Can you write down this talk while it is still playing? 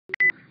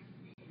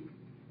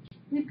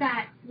We've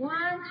got 1,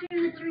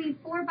 2, 3,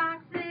 4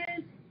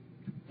 boxes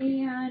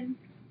and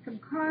some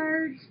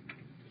cards.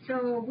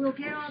 So we'll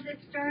get all this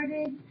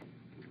started,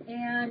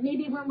 and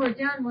maybe when we're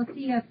done, we'll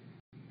see if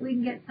we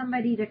can get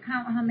somebody to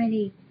count how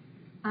many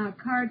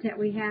cards that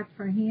we have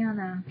for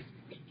Hannah.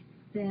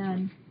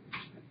 Then,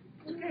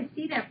 you guys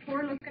see that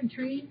poor looking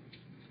tree?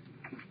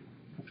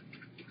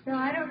 So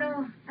I don't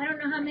know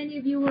how many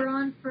of you were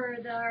on for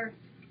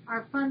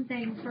our fun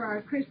thing for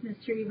our Christmas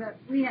tree, but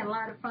we had a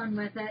lot of fun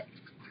with it,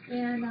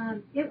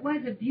 and it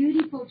was a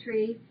beautiful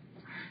tree.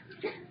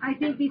 I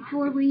think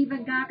before we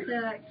even got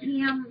the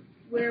cam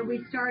where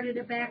we started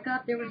it back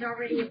up, there was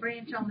already a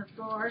branch on the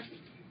floor,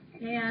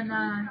 and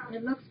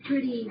it looks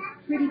pretty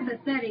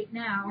pathetic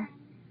now.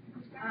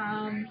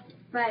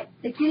 But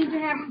the kids are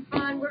having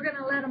fun. We're going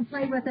to let them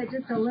play with it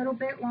just a little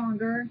bit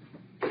longer,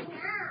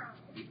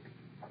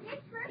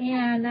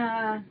 and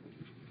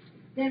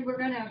then we're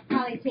going to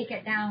probably take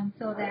it down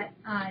so that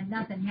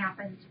nothing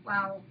happens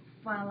while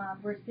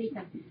we're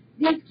speaking.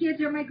 These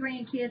kids are my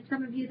grandkids.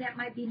 Some of you that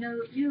might be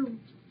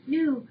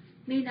new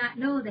may not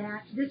know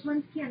that. This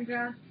one's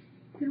Kendra.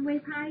 Can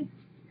wave hi.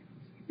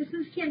 This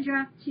is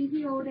Kendra. She's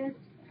the oldest.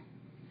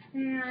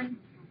 And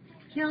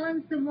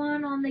Kellen's the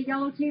one on the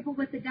yellow table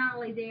with the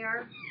dolly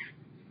there.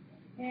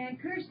 And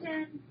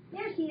Kirsten,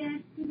 there she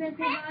is. You been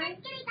say hi?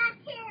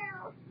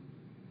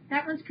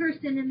 That one's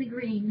Kirsten in the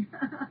green.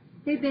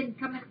 They've been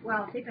coming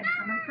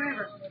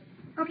forever.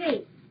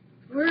 Okay,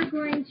 we're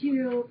going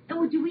to,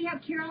 do we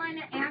have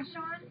Carolina Ash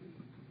on?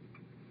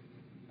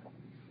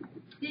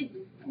 Did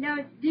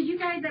you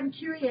guys, I'm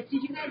curious,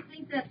 did you guys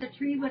think that the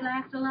tree would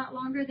last a lot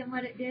longer than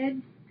what it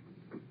did?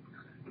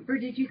 Or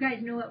did you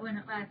guys know it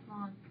wouldn't last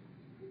long?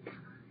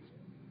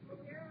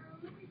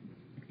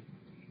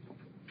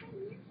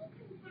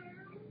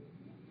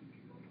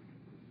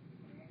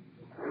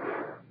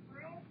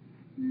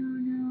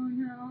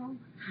 No.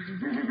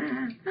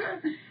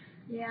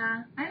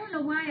 Yeah, I don't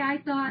know why I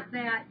thought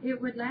that it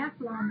would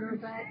last longer,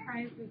 but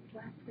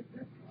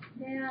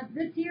yeah,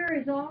 this year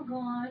is all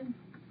gone.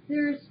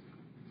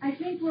 I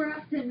think we're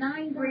up to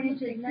 9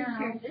 branches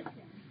now.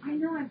 I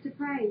know, I'm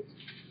surprised.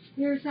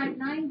 There's like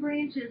 9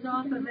 branches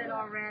off of it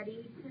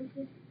already.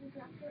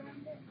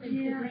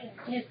 Yeah.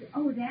 That's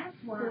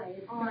why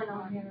it's not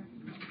on here.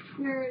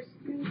 There's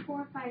 3,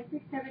 4, 5,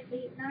 6, 7,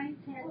 8, 9,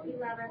 10,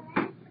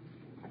 11.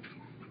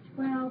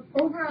 Well,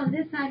 over on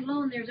this side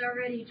alone, there's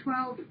already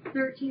 12,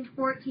 13,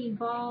 14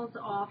 balls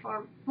off,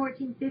 or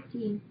 14,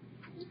 15.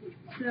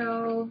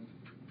 So,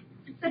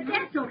 but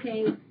that's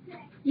okay.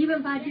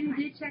 Even Badu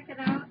did check it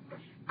out.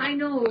 I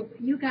know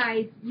you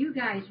guys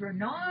were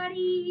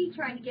naughty,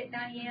 trying to get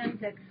Diane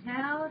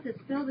to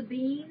spill the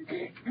beans,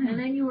 and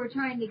then you were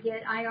trying to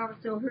get, I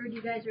also heard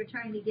you guys were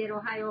trying to get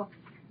Ohio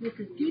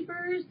Mrs.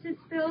 Peepers to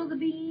spill the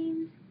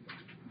beans,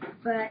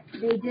 but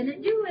they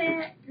didn't do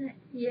it.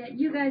 Yeah,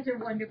 you guys are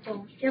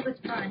wonderful. It was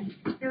fun.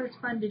 It was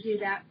fun to do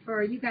that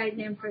for you guys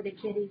and for the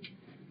kiddies.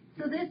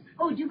 So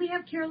do we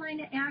have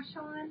Carolina Ash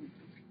on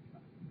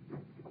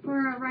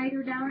for a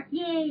writer down?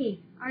 Yay!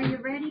 Are you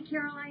ready,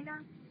 Carolina?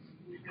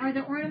 Are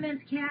the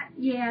ornaments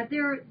Yeah,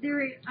 they're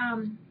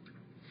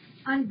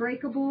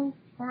unbreakable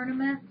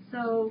ornaments,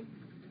 so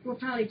we'll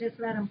probably just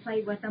let them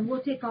play with them.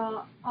 We'll take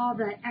all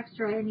the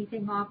extra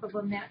anything off of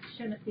them that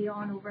shouldn't be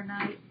on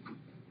overnight.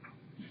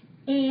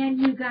 And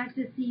you got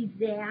to see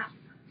Zap.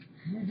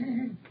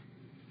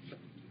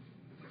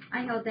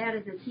 I held that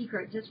as a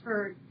secret just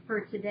for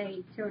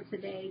today, till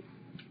today.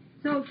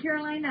 So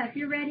Carolina, if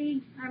you're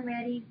ready, I'm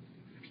ready.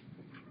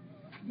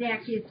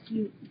 Zach is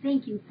cute.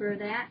 Thank you for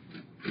that.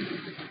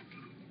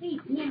 Hey,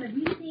 Pam, have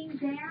you seen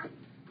Zach?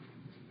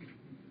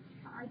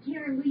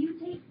 Karen, will you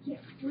take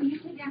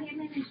him in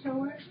and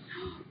show her?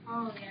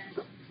 Oh,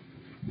 yes.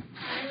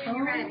 When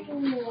you're ready.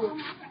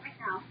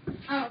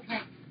 Oh,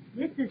 okay.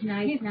 This is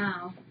nice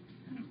now.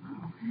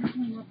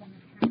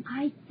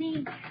 I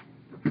think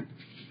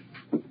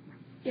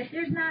if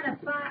there's not a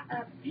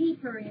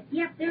paper in it.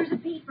 Yep, there's a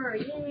paper.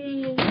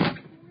 Yay.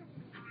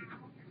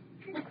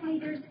 Okay,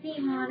 there's a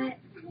name on it.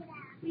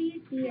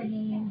 Please see a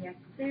name. Yes,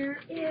 there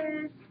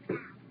is.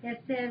 It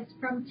says,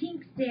 from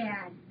Tink's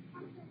Dad.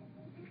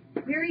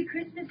 Merry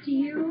Christmas to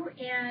you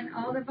and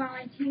all the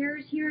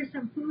volunteers. Here is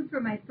some food for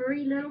my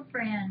furry little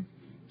friend.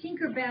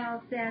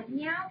 Tinkerbell says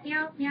meow,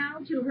 meow, meow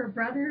to her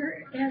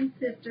brother and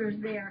sisters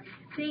there.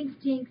 Thanks,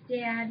 Tink's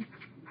Dad.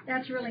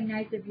 That's really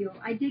nice of you.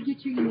 I did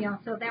get your email,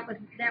 so that was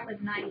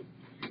nice.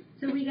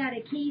 So we got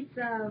a case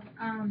of,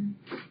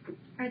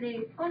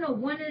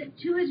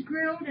 two is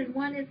grilled and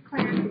one is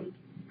classic.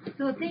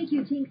 So thank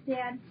you, Tink's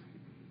Dad.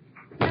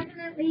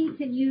 Definitely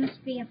can use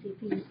Fancy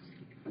Feast.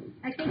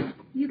 I think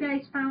you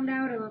guys found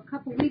out a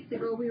couple weeks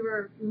ago we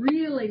were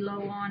really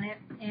low on it,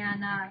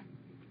 and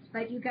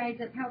but you guys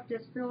have helped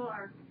us fill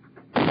our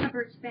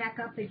cupboards back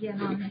up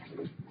again on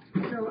it.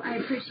 So I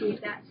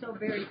appreciate that so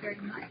very, very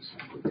much.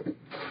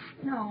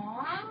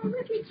 Aw,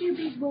 look at you,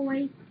 big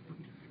boy.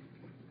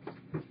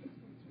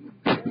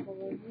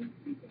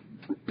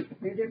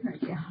 They're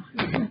different, yeah.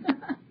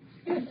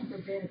 It's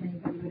forbid if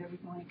anybody would ever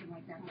do anything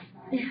like that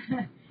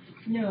outside.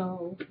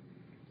 No.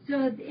 So,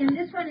 and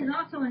this one is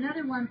also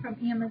another one from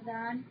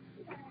Amazon.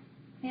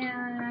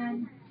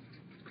 And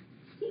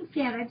thanks,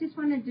 Dad. I just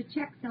wanted to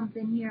check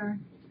something here.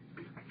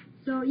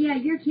 So, yeah,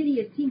 your kitty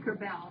is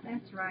Tinkerbell.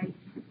 That's right.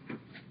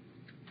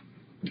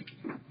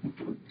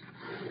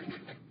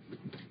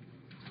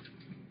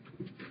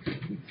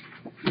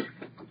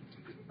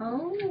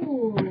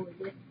 Oh,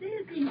 this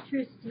is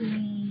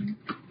interesting.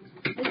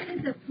 This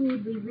is a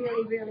food we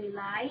really, really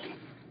like.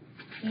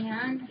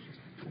 And,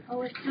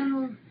 oh, it's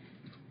so,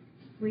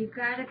 we've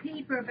got a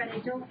paper, but I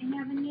don't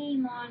have a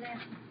name on it.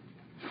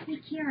 Hey,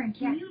 Karen,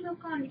 can you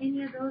look on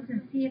any of those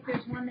and see if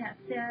there's one that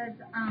says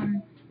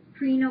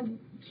Prino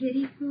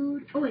kitty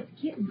food? Oh, it's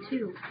kitten,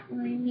 too.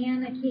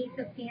 And a case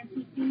of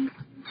Fancy Feast.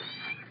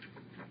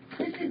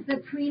 This is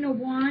the Prino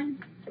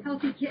 1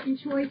 Healthy Kitten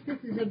Choice. This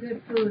is a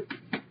good food.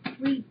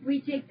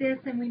 We take this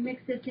and we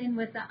mix this in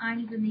with the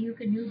Eins and the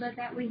Eukanuba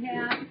that we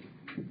have.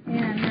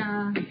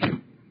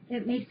 And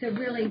it makes a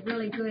really,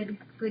 really good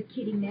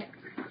kitty mix.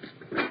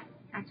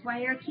 That's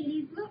why our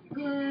kitties look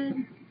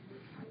good.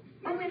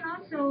 Oh, and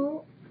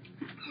also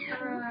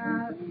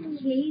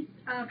case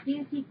of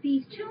Fancy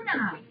Feast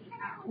tuna.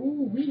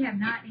 Oh, we have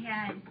not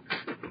had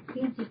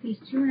Fancy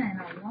Feast tuna in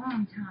a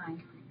long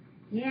time.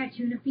 Yeah,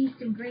 tuna feast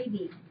and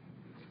gravy.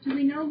 Do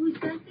we know who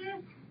sent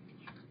this?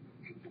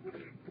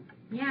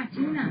 Yeah,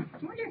 tuna.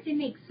 I wonder if they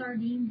make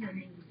sardines in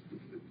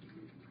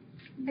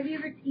these. Have you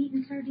ever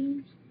eaten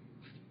sardines?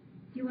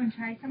 Do you want to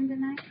try some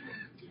tonight?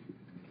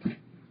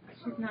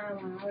 She's not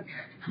allowed.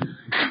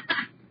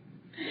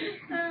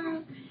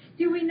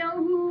 Do we know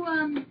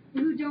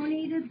who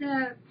donated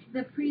the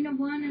Prina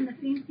 1 and the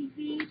Fancy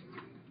Feast?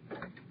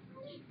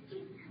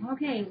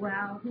 Okay,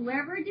 well,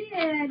 whoever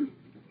did,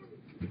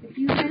 if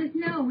you let us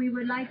know, we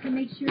would like to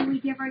make sure we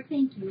give our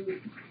thank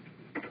you.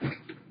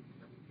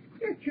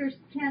 Here,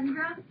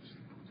 Kendra.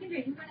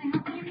 Kendra, you want to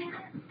help me in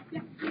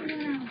that?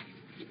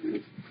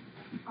 Yeah.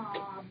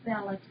 Aw,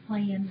 Bella's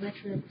playing with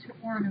the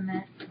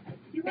ornament.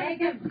 You want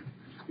to get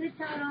this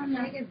out on the...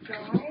 Bag of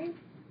dry?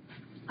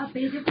 A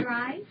bag of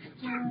dry?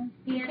 Yeah.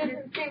 And It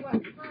doesn't say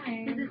what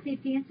kind. does it say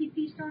Fancy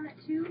Feast on it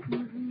too?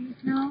 Mm-hmm.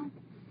 No?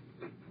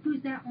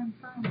 Who's that one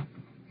from?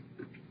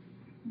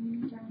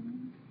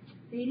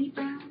 Lady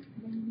Brown?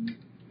 Lady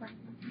Brown.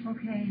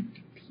 Okay.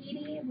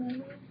 Petey,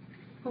 Lily.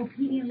 Oh,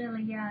 Petey and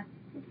Lily, yes.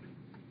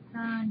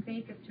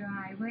 Bake of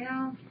dry.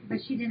 Well, but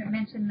she didn't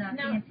mention the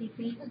Fancy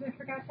Feast. I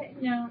forgot to.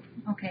 No.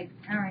 Okay,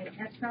 all right.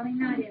 That's probably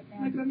not it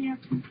then.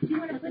 Do you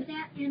want to put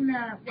that in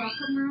the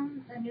welcome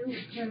room,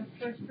 the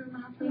first room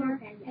out there?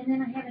 Okay. And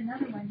then I have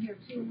another one here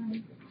too,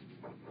 honey.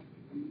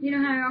 You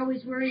know how I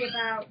always worry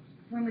about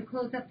when we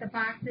close up the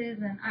boxes,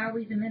 and I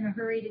always am in a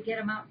hurry to get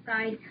them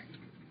outside.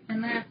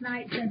 And last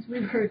night, since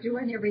we were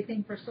doing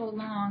everything for so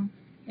long,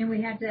 and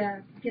we had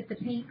to get the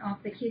paint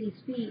off the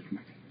kitty's feet,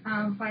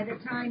 by the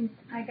time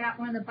I got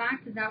one of the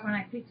boxes out, when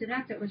I picked it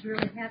up, it was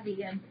really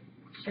heavy. And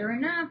sure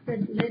enough, the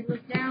lid was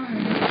down,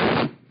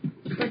 and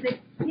there was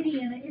a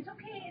kitty in it. It's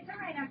okay. It's all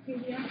right,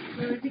 Octavia.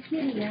 There was a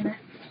kitty in it.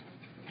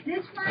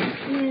 This one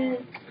is,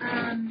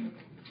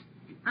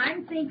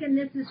 I'm thinking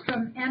this is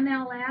from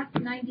MLS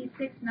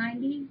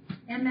 9690.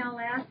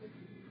 MLS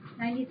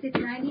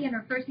 9690, and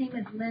her first name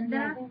is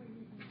Linda.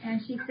 And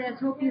she says,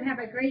 hope you have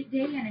a great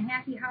day and a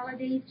happy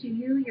holidays to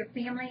you, your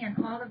family, and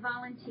all the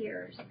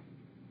volunteers.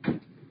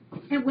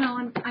 And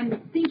well,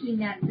 I'm thinking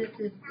that this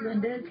is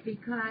Linda's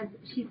because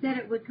she said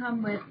it would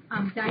come with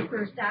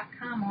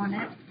diapers.com on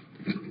it.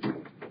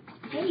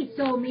 Hey,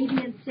 so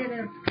maybe instead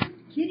of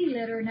kitty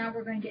litter, now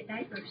we're going to get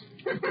diapers.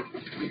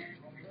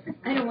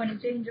 I don't want to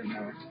change them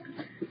though.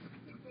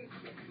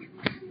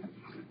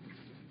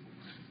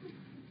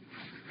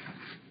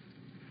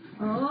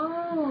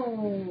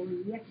 Oh,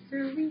 yes,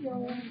 sir, we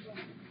go.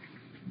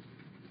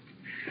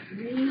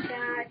 We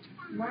got,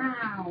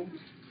 wow.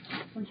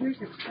 Well, here's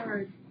a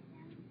card.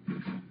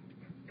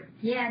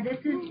 Yeah, this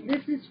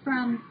is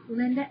from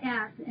Linda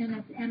S. and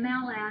it's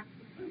MLS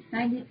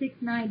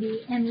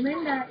 9690. And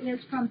Linda is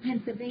from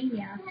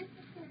Pennsylvania.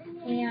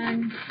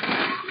 And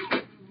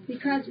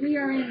because we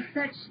are in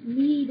such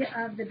need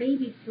of the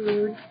baby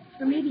food,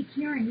 so maybe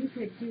Karen, you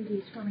could do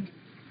these for me.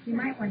 You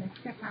might want to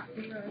step out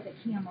there, or the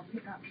cam will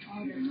pick up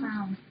all the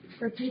sounds.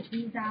 So take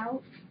these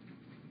out.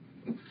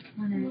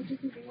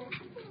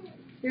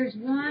 There's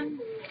 1,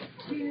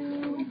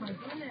 2,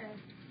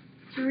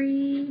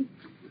 3.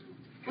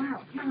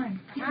 Wow, Karen,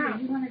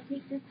 you want to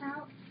take this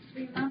out?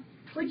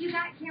 What you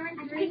got,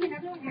 Karen? 3?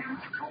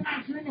 Oh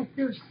my goodness,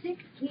 there's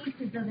 6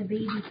 cases of the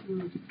baby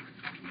food.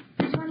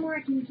 There's one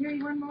more. Can you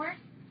carry one more?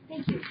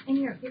 Thank you. And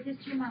here, give this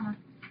to your mama.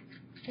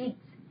 Thanks.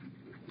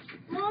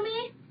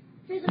 Mommy,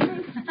 here's a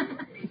thing.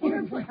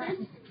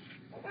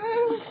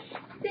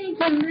 Thank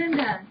you,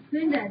 Linda.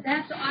 Linda,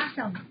 that's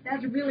awesome.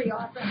 That's really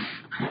awesome.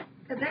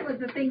 Because that was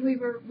the thing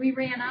we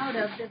ran out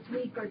of this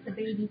week, was the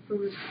baby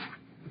food.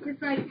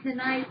 Just like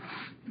tonight,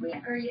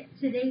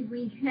 today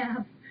we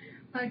have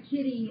a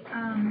kitty.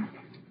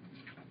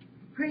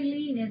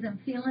 Praline isn't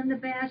feeling the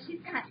best.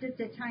 She's got just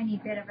a tiny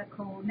bit of a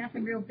cold,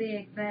 nothing real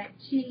big, but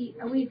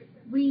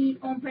we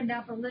opened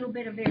up a little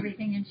bit of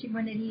everything and she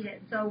wouldn't eat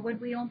it. So what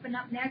we opened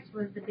up next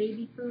was the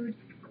baby food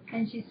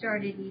and she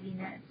started eating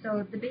it.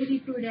 So the baby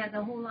food has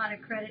a whole lot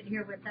of credit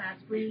here with us.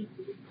 We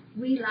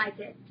like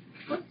it.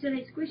 Oops, did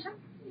I squish them?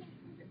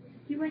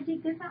 You want to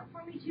take this out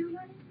for me too,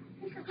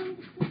 honey?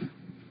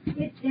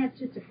 That's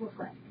just a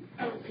booklet.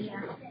 Oh,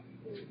 yeah.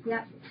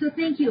 Yep. So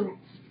thank you.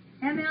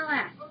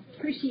 MLS.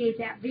 Appreciate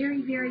that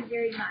very, very,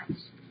 very much.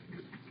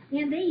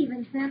 And they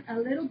even sent a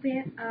little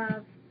bit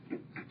of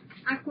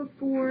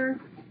Aquaphor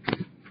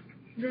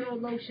little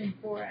lotion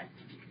for us.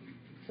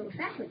 So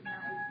that was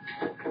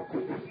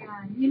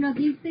nice. You know,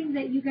 these things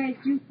that you guys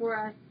do for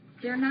us,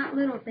 they're not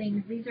little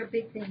things. These are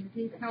big things.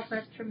 These help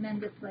us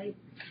tremendously.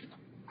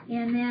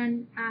 And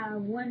then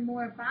one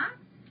more box.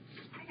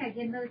 I gotta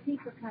get another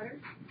paper cutter.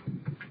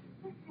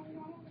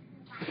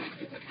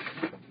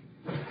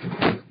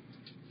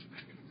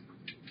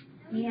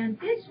 And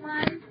this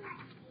one,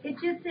 it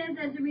just says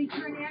as a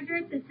return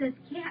address, it says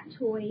cat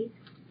toys.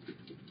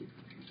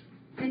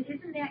 And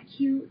isn't that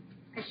cute?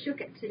 I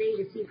shook it today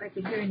to see if I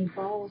could hear any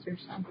balls or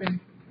something.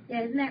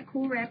 Yeah, isn't that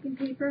cool wrapping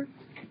paper?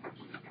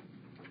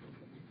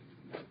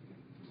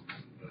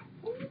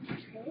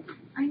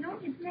 I know,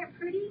 isn't that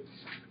pretty?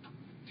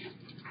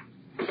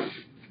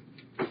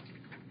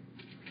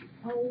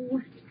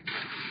 Oh,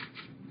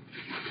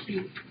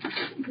 shoot. I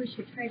think we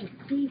should try to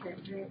save it,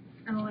 but,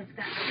 oh, it's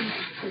got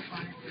tape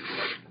on it.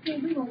 Okay,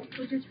 we won't.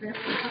 We'll just rip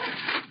it.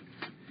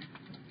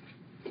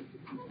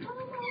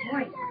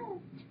 Boy.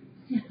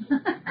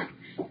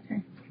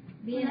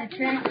 Being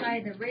attracted by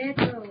the red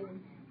rose.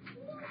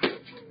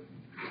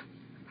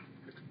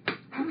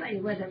 Somebody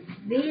with a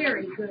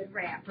very good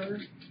wrapper.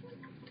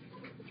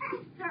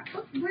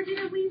 Oh, where did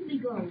our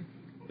Weasley go?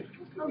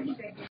 Oh, he's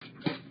right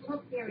there.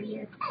 Oh, there he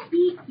is.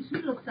 He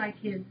looks like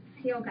his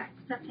tail got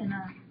stuck in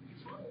a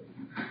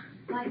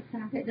light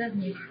socket, doesn't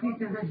he? He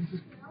does.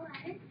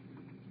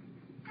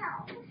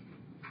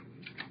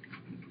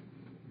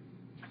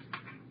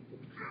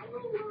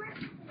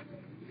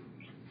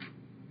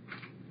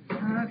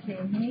 Okay,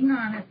 hang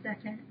on a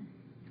second.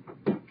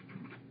 Am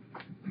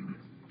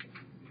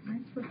I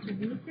supposed to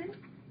read this?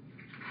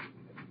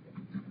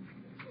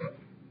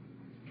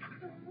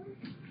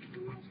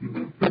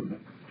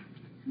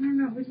 I don't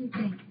know. What do you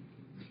think?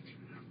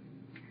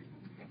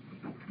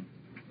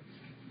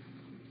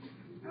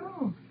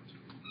 Oh,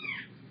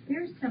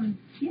 there's some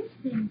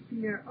gifts in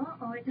here.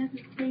 Uh-oh, it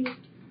doesn't say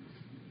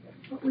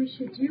what we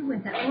should do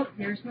with it. Oh,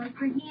 there's one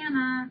for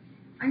Hannah.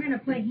 I'm going to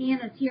put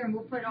Hannah's here, and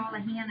we'll put all the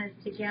Hannah's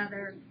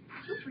together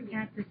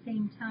at the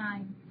same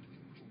time.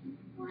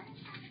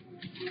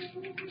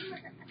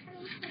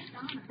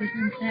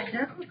 That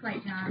does look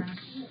like Donna.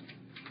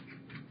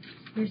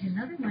 There's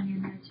another one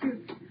in there,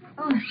 too.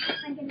 Oh,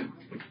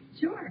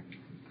 sure.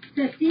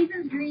 The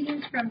Season's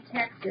Greetings from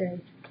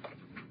Texas.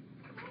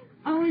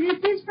 Oh,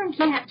 this is from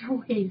Cat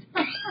Toys.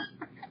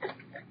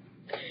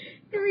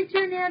 The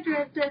return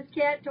address says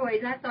Cat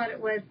Toys. I thought it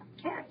was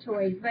Cat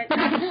Toys, but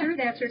I'm sure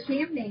that's her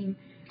camp name.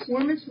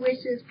 Warmest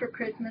wishes for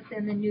Christmas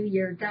and the New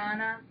Year,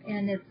 Donna,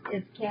 and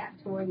it's Cat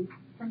Toys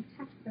from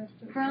Texas.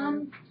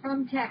 From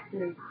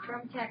Texas,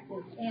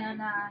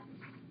 and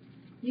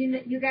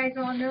you guys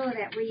all know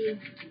that we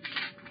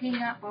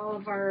hang up all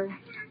of our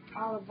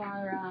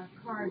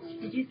cards.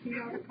 Did you see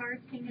all the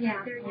cards hanging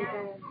up there?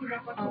 Yeah.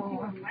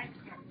 Oh.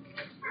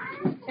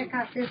 Check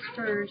out this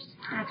first.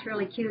 That's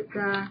really cute.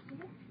 The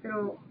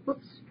little,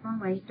 whoops, wrong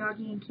way,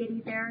 doggy and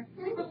kitty there.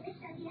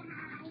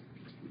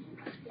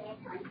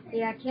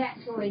 Yeah, Cat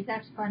Toys.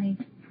 That's funny.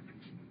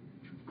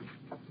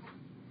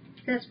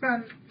 Says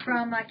from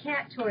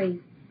Cat Toys.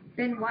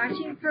 Been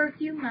watching for a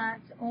few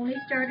months. Only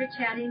started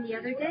chatting the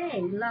other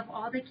day. Love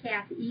all the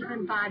cats,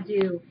 even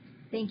Badu.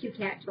 Thank you,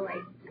 Cat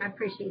Toy. I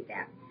appreciate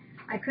that.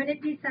 I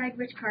couldn't decide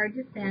which card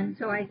to send,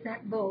 so I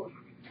sent both.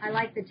 I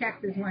like the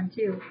Texas one,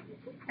 too.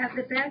 Have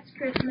the best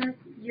Christmas,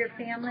 your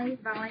family,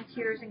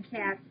 volunteers, and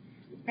cats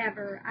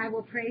ever. I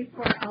will pray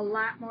for a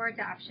lot more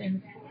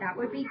adoptions. That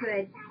would be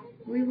good.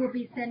 We will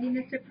be sending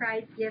a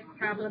surprise gift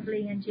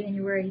probably in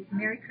January.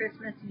 Merry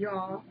Christmas,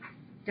 y'all.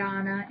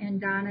 Donna,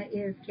 and Donna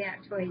is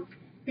Cat Toys.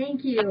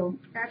 Thank you.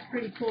 That's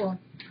pretty cool.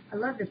 I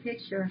love the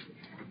picture.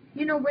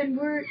 You know, when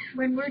we're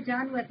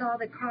done with all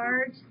the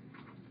cards,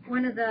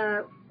 one of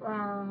the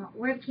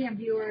webcam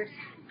viewers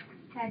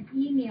had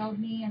emailed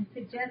me and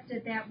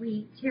suggested that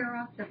we tear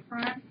off the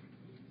front.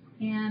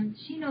 And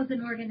she knows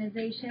an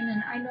organization,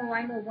 and I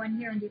know one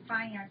here in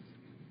Defiance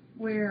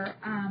where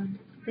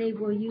they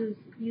will use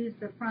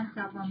the fronts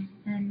of them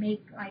and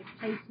make like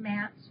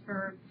placemats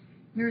for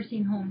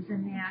nursing homes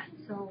and that.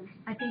 So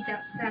I think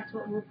that's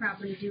what we'll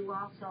probably do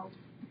also.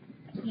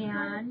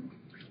 And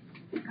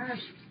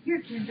gosh,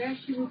 here, Kendra,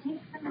 should we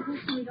take some of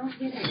this so we don't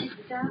get it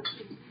mixed up?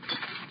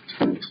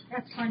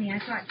 That's funny. I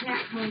thought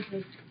Cat Toys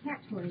was Cat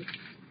Toys.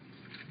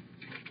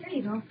 There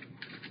you go.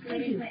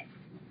 Thank you.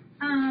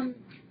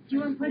 Do you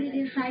want to put it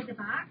inside the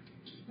box?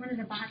 One of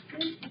the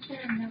boxes?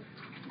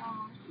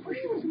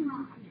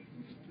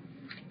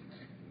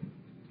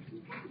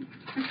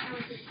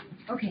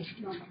 Okay.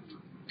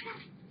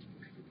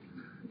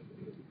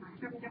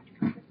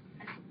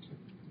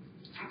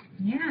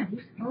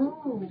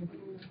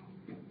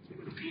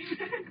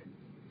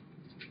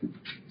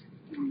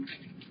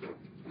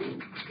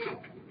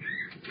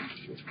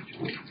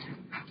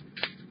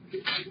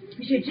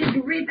 We should just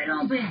rip it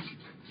open.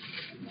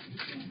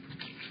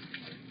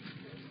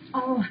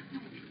 Oh,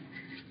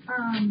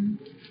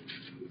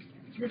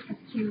 this is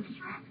cute.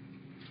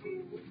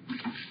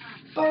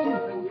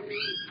 Oh,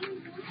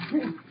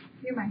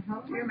 you're my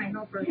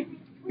helper.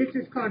 This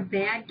is called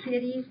Bad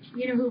Kitties.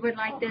 You know who would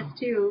like this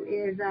too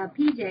is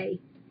PJ.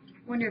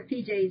 Wonder if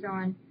PJ's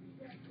on.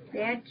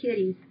 Bad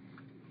Kitties.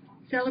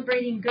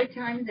 Celebrating good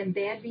times and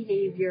bad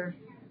behavior.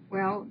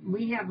 Well,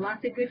 we have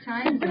lots of good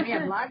times and we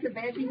have lots of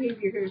bad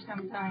behavior here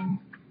sometimes.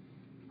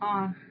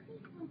 Aw.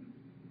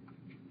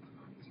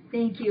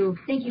 Thank you.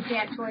 Thank you,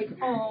 Cat Toys.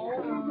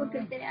 Oh, look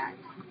at that.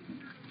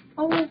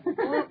 Oh.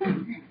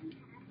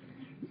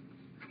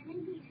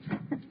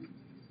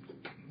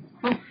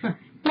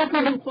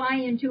 People who fly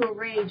into a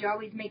rage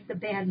always make the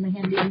bad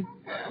landing.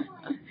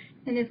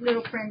 And his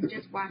little friend's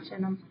just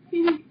watching them.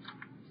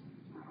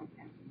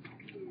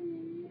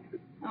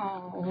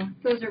 Oh,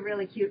 those are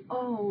really cute.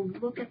 Oh,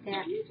 look at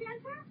that.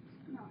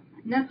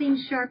 Nothing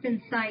sharp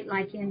in sight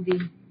like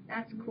envy.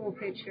 That's a cool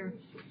picture.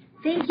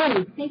 Thank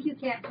you. Thank you,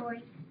 Cat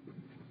Toys.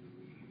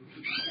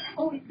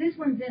 Oh, this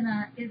one's in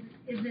an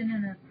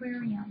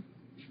aquarium.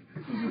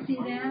 Did you see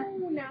that?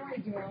 Oh, now I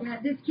do. Yeah,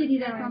 this kitty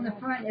that's on the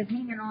front is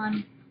hanging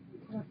on,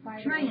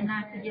 trying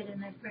not to get in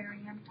the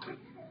aquarium.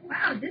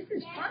 Wow, this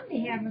is fun to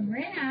have them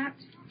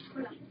wrapped.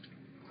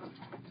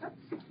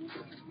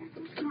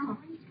 Oh.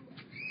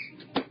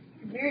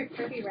 Very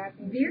pretty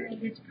wrapping. Very,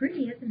 it's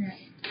pretty, isn't it?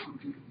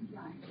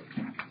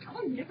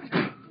 Oh, never.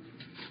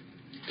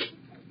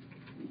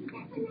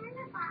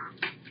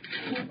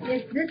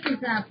 This is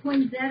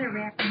poinsettia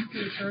wrapping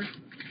paper.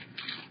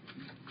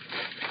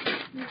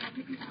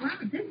 Wow,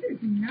 this is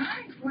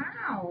nice.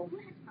 Wow.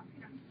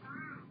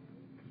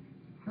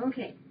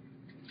 Okay.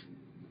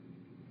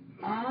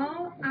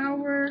 All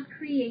our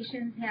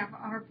creations have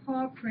our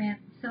paw print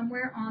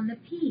somewhere on the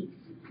piece.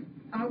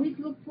 Always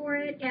look for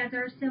it as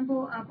our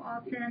symbol of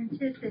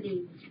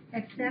authenticity.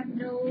 Accept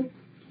no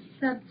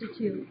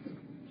substitutes.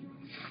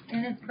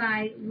 And it's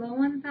by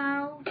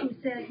Lowenthal, who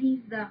says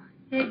he's the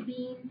head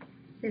being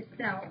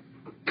himself.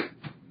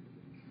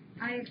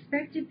 I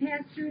expect to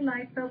pass through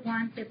life but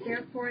once, if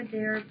therefore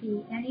there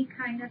be any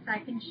kindness I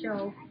can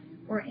show,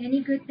 or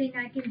any good thing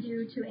I can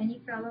do to any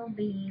fellow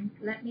being,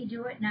 let me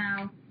do it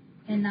now,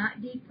 and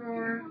not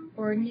defer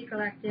or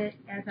neglect it,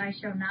 as I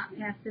shall not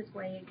pass this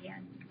way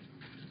again.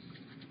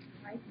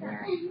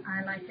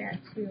 I like that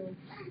too.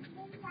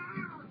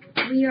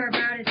 We are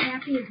about as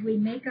happy as we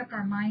make up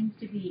our minds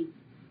to be.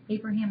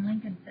 Abraham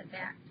Lincoln said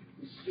that.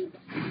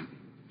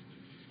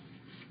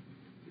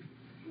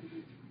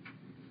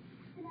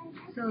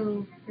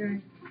 So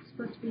there's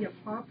supposed to be a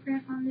paw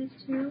print on this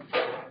too.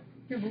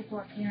 Here, we'll go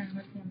up here and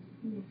let him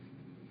see.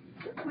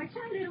 What's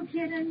that little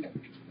kitten?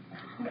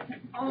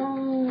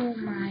 Oh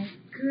my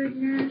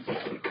goodness.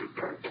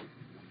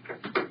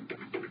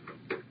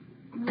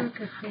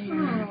 Look at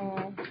that.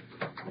 Oh.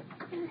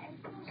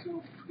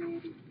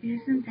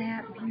 Isn't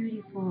that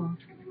beautiful?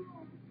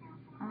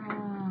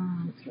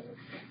 Oh,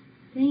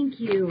 thank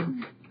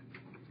you.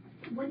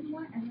 What do you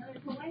want? Another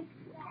toy?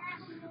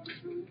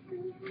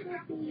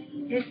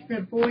 It's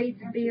the Boys,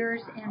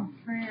 Bears, and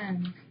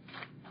Friends.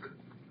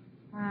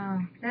 Wow,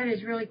 that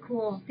is really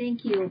cool.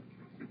 Thank you.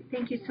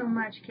 Thank you so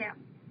much, Cat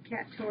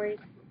Toys.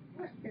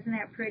 Isn't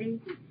that pretty?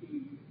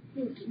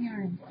 Hey,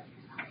 Karen.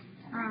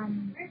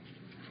 I'm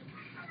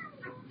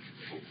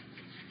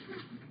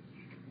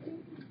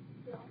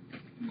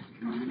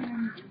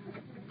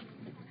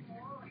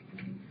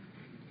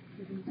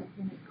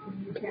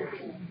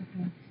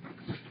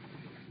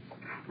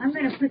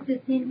going to put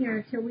this in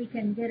here so we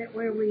can get it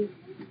where we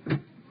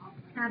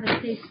have a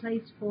safe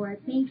place for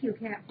it. Thank you,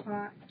 Cat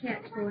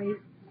Toys.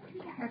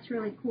 That's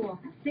really cool.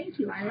 Thank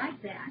you. I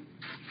like that.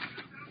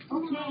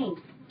 Okay.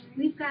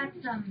 We've got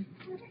some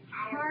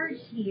cards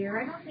here.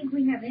 I don't think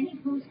we have any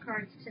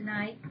postcards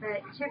tonight,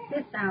 but check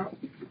this out.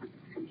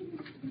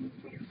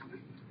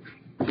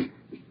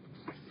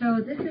 So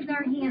this is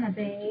our Hannah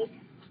bag.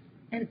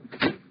 And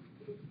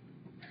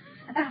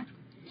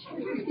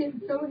it's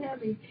getting so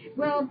heavy.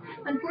 Well,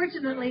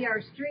 unfortunately,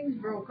 our strings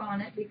broke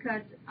on it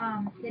because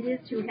it is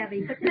too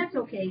heavy. But that's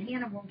okay.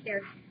 Hannah won't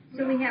care.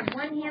 So we have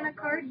one Hannah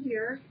card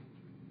here.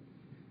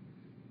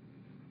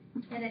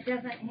 And it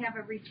doesn't have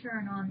a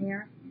return on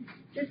there.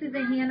 This is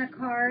a Hannah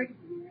card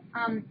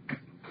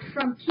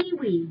from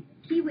Kiwi.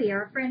 Kiwi,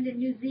 our friend in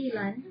New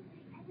Zealand.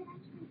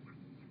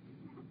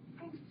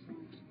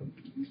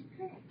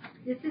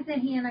 This is a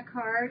Hannah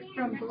card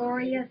from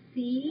Gloria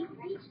C.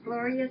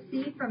 Gloria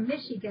C. from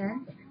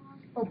Michigan.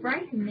 Oh,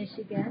 Brighton,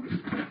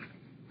 Michigan.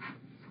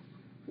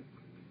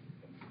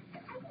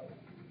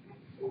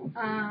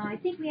 I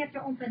think we have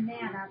to open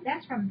that up.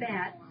 That's from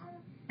Beth.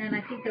 And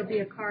I think there'll be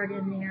a card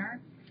in there.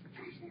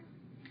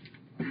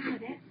 Oh,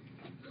 that's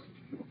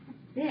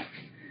thick.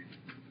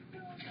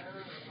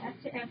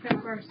 That's the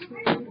FFRC.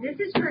 This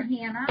is for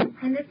Hannah,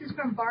 and this is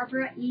from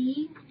Barbara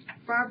E.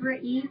 Barbara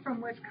E.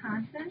 from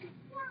Wisconsin.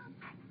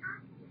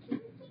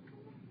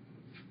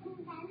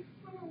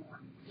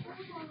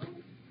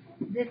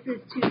 This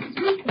is to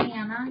Sweet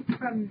Hannah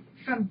from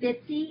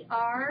Bitsy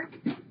R.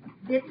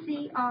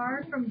 Bitsy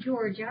R. from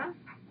Georgia.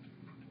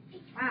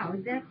 Wow,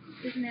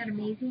 isn't that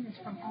amazing? It's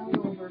from all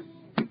over.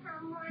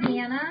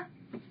 Hannah,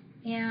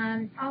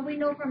 and all we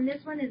know from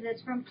this one is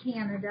it's from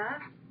Canada.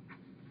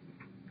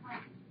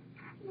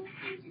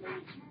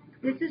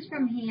 This is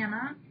from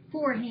Hannah,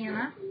 for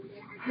Hannah.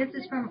 This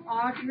is from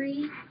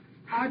Audrey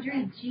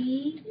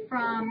G.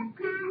 from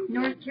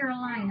North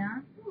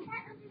Carolina.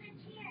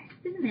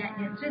 Isn't that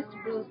it? Just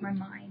blows my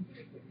mind.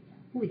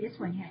 Ooh, this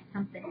one has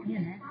something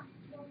in it.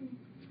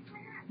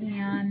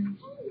 And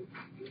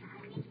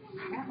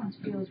that one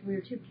feels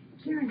weird too.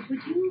 Karen, would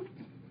you,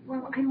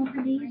 well, I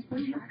open these,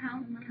 would you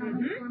count them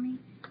for me?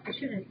 I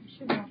should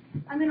have.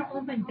 I'm going to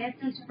open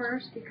Betsy's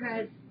first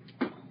because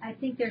I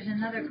think there's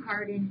another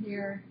card in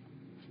here.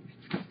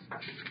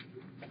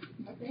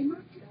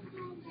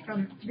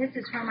 This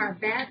is from our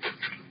Bets.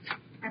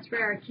 That's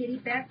where our kitty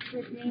Bets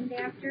was named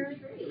after.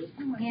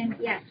 And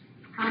yes,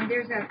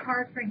 there's a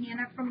card for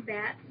Hannah from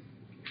Bets.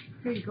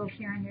 Here you go,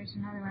 Karen. There's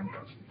another one.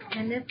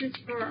 And this is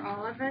for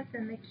all of us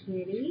and the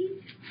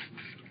kitty.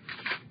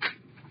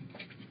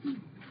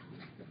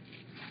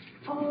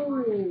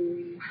 Oh,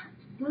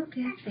 look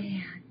at that.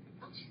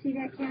 Did you see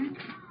that, Karen?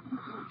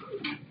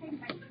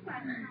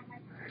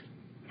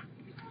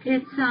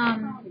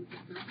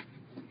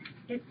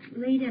 It's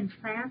laid in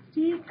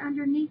plastic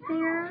underneath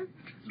there.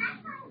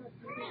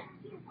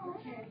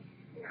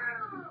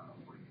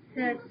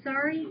 Says,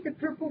 sorry, the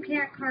purple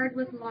cat card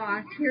was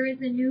lost. Here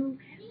is a new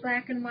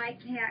black and white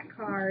cat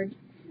card,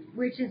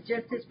 which is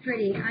just as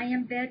pretty. I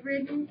am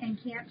bedridden and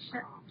can't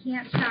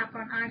shop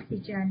on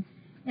oxygen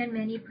and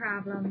many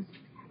problems.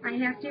 I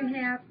have to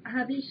have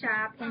hubby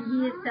shop, and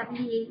he is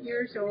 78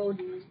 years old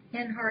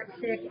and heart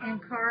sick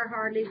and car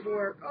hardly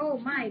work. Oh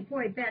my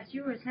boy, Beth,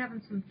 you was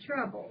having some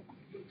trouble.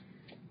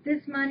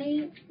 This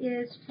money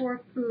is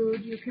for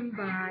food you can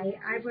buy.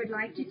 I would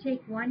like to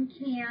take one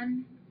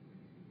can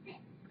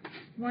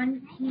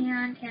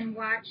and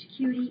watch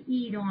Cutie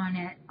eat on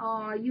it.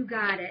 Oh, you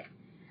got it.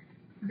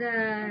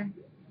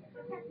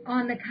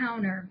 On the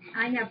counter.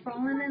 I have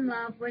fallen in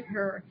love with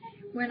her.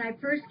 When I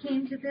first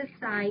came to this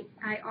site,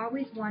 I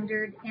always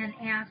wondered and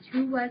asked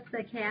who was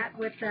the cat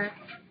with the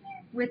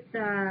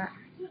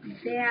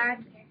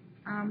bad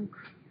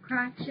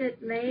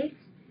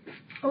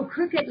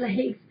crooked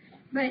legs,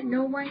 but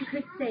no one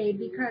could say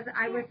because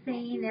I was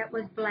saying it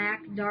was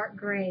black, dark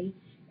gray,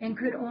 and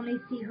could only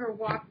see her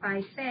walk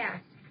by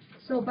fast.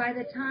 So by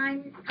the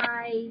time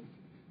I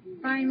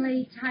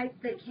finally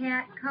typed the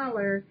cat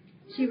color,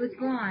 she was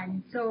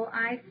gone. So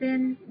I've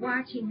been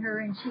watching her,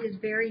 and she is a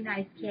very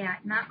nice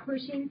cat, not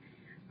pushing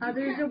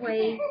others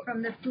away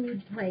from the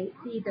food plates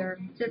either.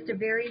 Just a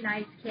very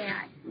nice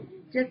cat.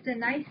 Just a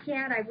nice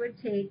cat I would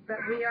take,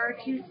 but we are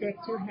too sick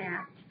to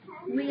have.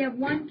 We have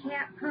one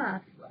cat,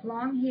 Puff,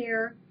 long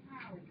hair,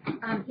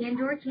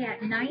 indoor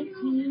cat,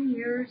 19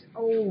 years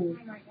old,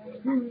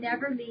 who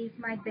never leaves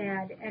my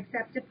bed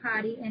except to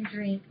potty and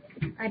drink.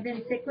 I've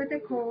been sick with a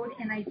cold,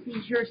 and I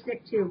see you're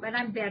sick too, but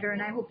I'm better,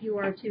 and I hope you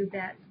are too,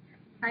 Beth.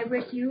 I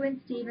wish you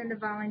and Steve and the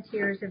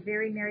volunteers a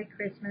very Merry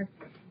Christmas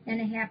and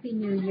a Happy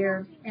New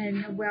Year,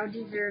 and a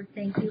well-deserved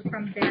thank you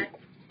from Beth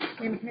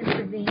in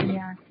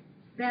Pennsylvania.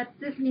 Beth,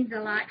 this means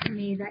a lot to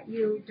me that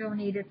you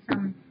donated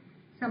some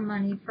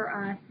money for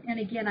us. And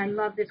again, I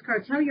love this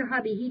card. Tell your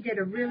hubby he did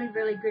a really,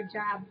 really good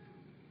job.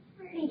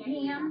 Hey,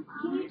 Pam,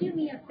 can you do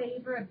me a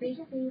favor, a big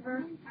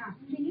favor?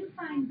 Can you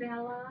find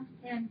Bella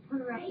and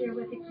put her up there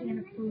with a can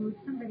of food?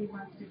 Somebody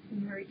wants to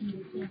see her eat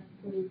a can of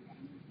food.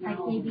 Like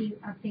maybe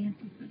a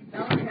fancy food.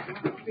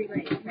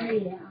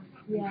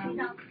 Yeah. She's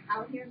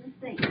out here in the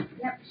thing.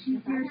 Yep,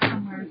 she's here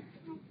somewhere.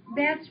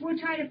 Beth, we'll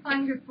try to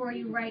find her for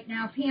you right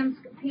now. Pam,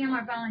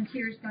 our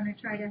volunteer, is going to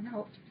try to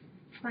help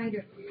find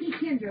her. Hey,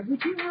 Kendra,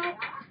 would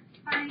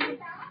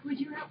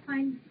you help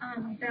find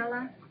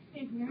Bella?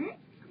 Mm-hmm.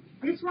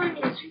 This one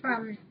is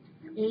from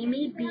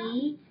Amy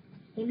B.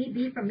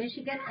 From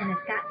Michigan, and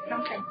it's got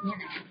something in it.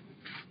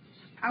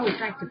 I always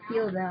like to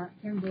feel the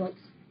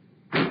envelopes.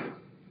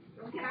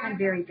 I'm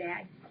very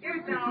bad.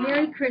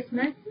 Merry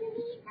Christmas.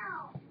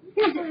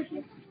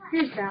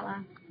 Here's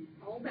Bella.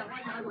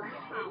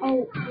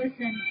 Oh,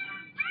 listen.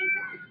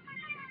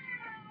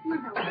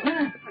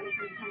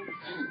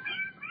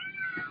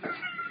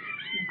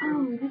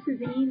 Oh, this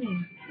is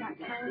Amy.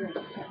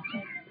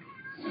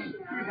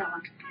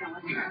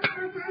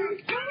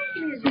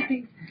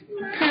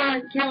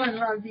 Kellen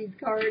loves these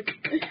cards.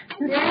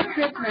 Merry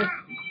Christmas.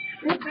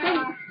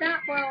 Stop,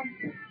 well.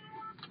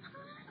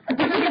 I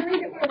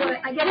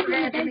guess we're going to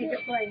have to make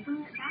it play.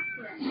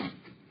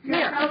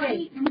 Here, okay.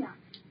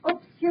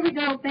 Oops, here we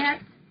go,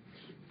 Beth.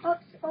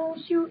 Oops, oh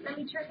shoot, let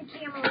me turn the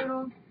camera a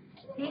little.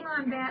 Hang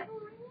on, Beth.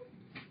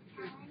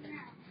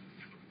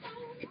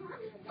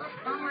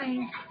 Wrong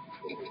way.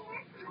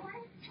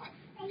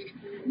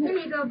 Here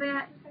you go,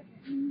 Beth.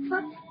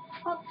 Oops,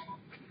 oops.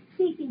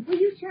 Cece, will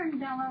you turn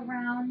Bella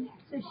around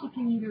so she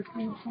can eat her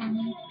food for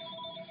me?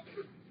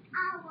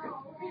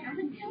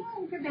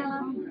 Here,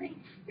 Bella.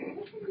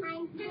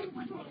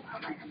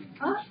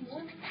 Oh,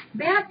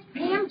 Beth,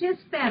 Pam just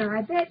this better.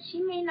 I bet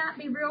she may not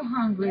be real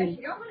hungry.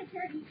 You don't want to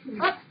carry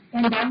these. Up,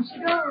 and down she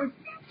goes.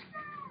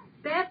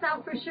 Beth,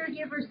 I'll for sure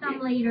give her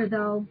some later,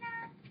 though.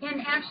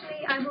 And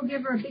actually, I will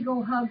give her a big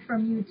old hug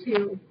from you,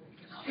 too.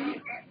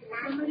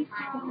 Somebody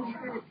called and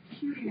said it's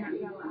Cutie, not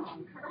Bella.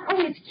 Oh,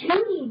 it's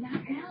Cutie,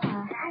 not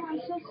Bella. Oh, I'm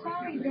so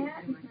sorry,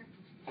 Beth.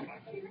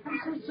 I'm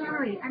so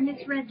sorry. I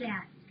misread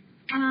that.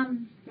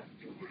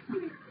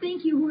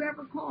 Thank you,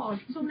 whoever called.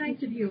 So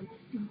nice of you.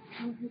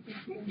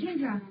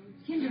 Kendra,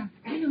 you know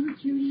who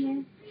Cutie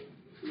is?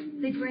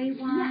 The gray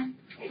one.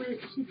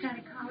 She's got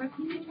a collar.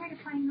 Can you try to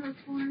find her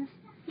for us?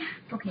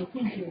 Okay,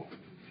 thank you.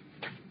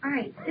 All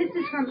right, this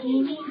is from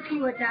Amy,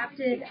 who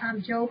adopted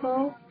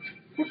Jobo.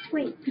 Oops,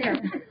 wait,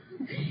 there.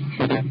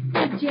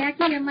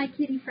 Jackie and my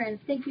kitty friends,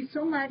 thank you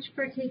so much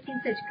for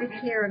taking such good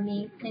care of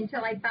me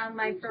until I found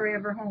my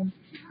forever home.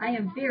 I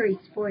am very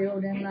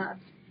spoiled and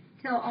loved.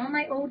 Tell all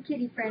my old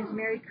kitty friends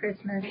Merry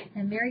Christmas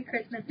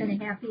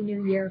and a Happy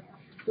New Year.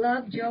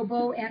 Love,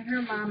 Jobo and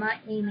her mama,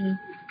 Amy.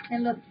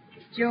 And look,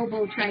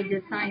 Jobo tried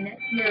to sign it.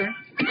 Here.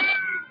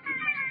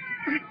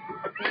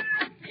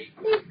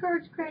 These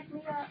cards crack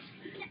me up.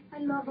 I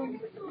love them.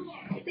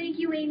 Thank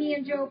you, Amy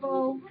and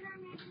Jobo.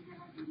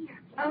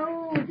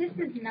 Oh, this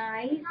is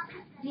nice.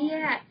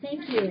 Diet,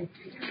 thank you.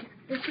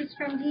 This is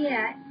from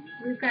Diet.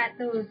 We've got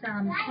those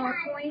paw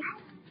points.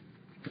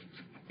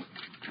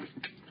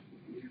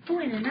 Oh,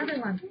 and another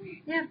one.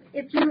 Yeah,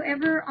 if you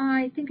ever,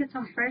 I think it's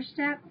on Fresh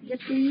Step, get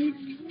these,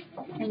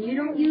 and you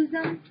don't use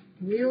them,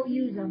 we'll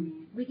use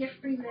them. We get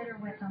free litter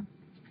with them.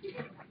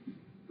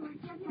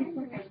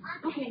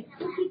 Okay,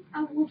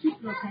 we'll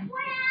keep looking.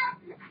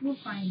 We'll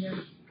find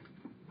her.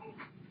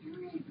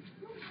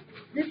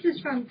 This is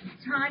from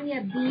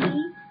Tanya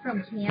B.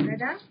 from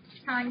Canada.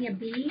 Tanya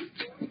B.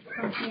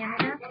 from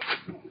Canada.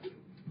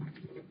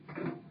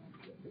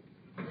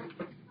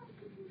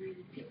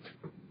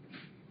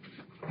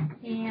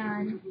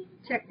 And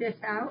check this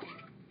out.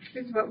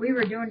 This is what we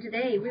were doing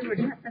today. We were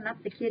dressing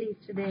up the kitties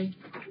today.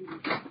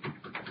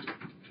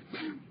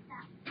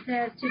 It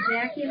says, to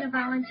Jackie and the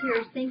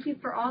volunteers, thank you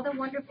for all the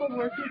wonderful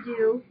work you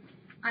do.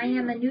 I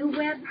am a new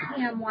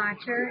webcam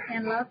watcher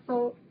and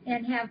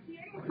have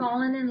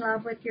fallen in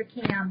love with your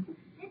cam.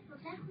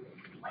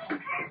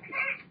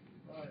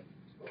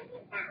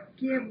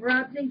 Give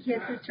rubs and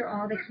kisses to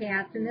all the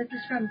cats. And this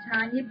is from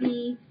Tanya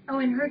B. Oh,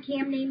 and her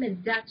cam name is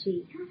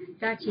Dutchie.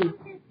 Dutchie.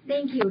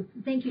 Thank you,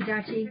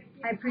 Dutchie.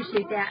 I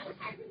appreciate that.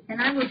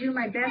 And I will do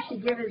my best to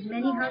give as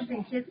many hugs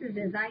and kisses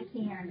as I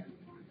can.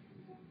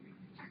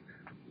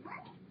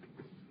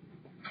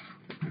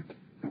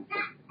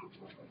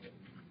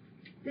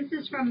 This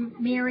is from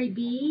Mary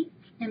B.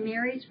 And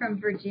Mary's from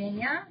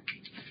Virginia.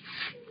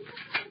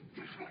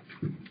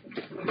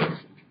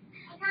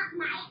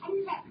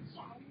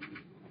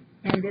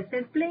 And this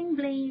is Bling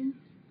Bling.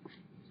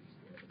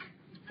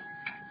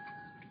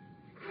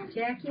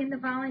 Jackie and the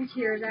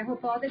volunteers, I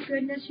hope all the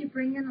goodness you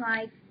bring in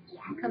life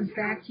comes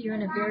back to you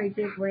in a very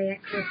big way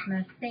at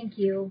Christmas. Thank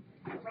you.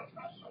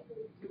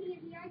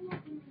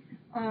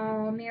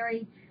 Oh,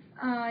 Mary,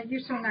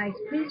 you're so nice.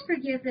 Please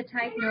forgive the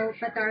tight note,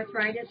 but the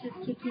arthritis is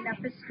kicking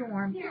up a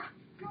storm.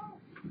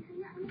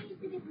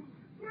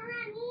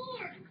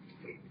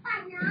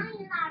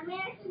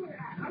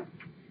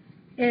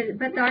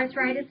 But the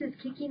arthritis is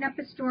kicking up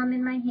a storm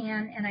in my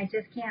hand, and I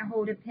just can't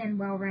hold a pen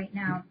well right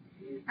now.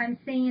 I'm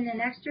saying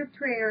an extra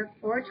prayer,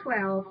 or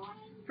 12,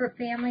 for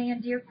family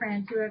and dear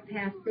friends who have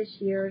passed this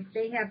year.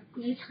 They have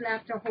each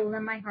left a hole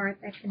in my heart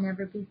that can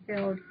never be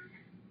filled.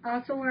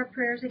 Also, our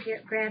prayers of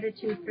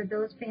gratitude for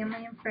those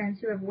family and friends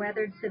who have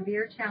weathered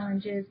severe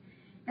challenges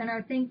and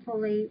are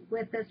thankfully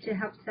with us to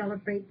help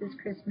celebrate this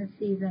Christmas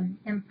season.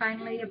 And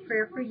finally, a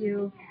prayer for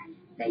you,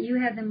 that you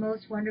have the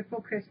most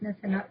wonderful Christmas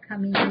and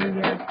upcoming New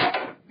Year.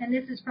 And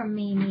this is from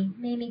Mamie.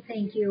 Mamie,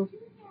 thank you.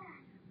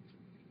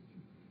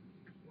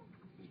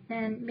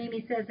 And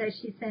Mamie says that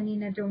she's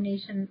sending a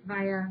donation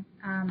via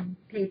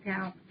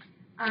PayPal.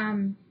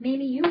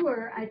 Mamie, you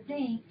were, I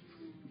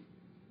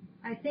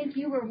think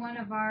you were one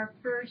of our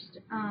first,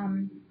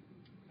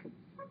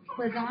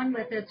 was on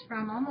with us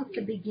from almost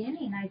the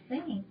beginning, I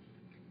think.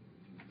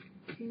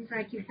 Seems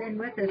like you've been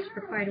with us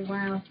for quite a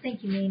while.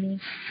 Thank you, Mamie.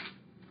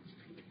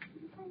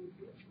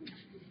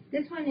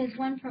 This one is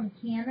one from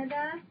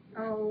Canada.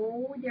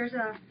 Oh, there's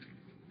a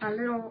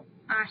little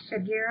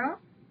Asha girl.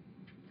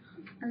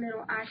 A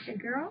little Asha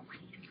girl.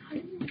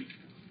 And,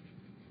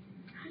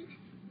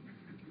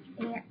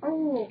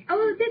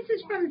 this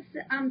is from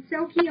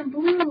Selkie and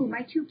Blue,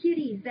 my two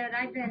kitty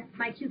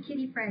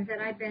friends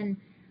that I've been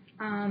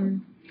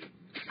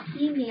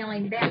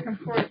emailing back and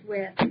forth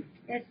with.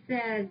 It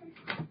says,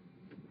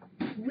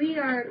 we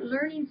are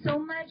learning so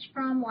much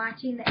from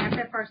watching the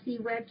FFRC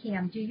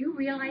webcam. Do you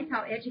realize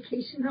how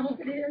educational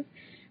it is?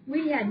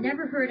 We had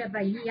never heard of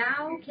a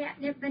yow,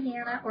 catnip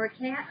banana, or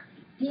cat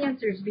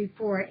dancers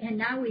before, and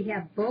now we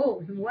have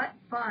both. What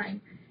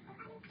fun.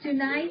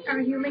 Tonight, our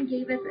human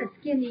gave us a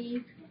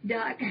skinny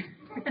duck.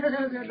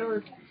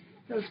 those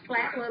those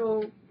flat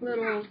little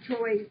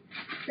toys.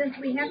 Since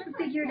we haven't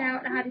figured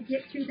out how to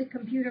get through the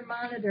computer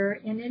monitor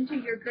and into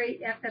your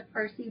great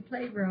FFRC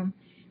playroom,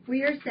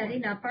 we are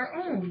setting up our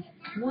own,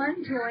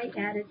 one toy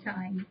at a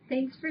time.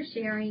 Thanks for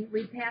sharing.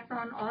 We pass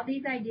on all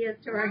these ideas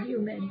to our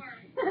humans.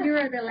 Here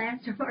are the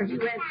last of our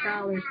U.S.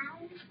 dollars.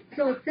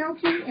 So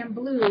Selkie and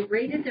Blue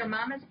raided their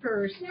mama's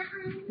purse,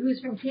 who's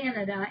from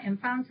Canada, and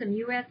found some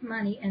U.S.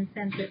 money and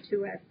sent it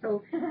to us.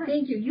 So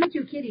thank you. You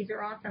two kitties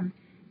are awesome.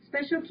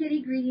 Special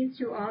kitty greetings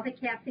to all the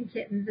cats and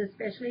kittens,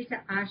 especially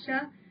to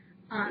Asha,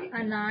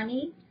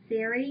 Anani,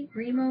 Sari,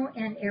 Remo,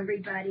 and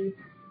everybody.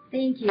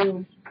 Thank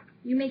you.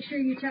 You make sure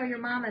you tell your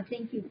mama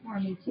thank you for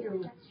me,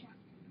 too.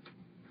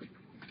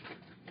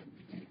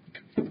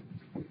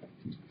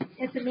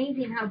 It's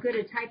amazing how good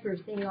at typers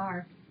they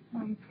are.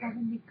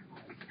 70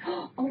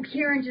 cards. Oh,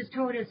 Karen just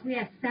told us we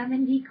have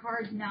 70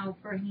 cards now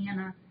for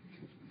Hannah.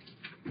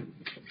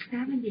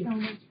 70. So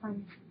much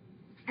fun.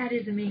 That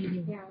is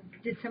amazing. Yeah.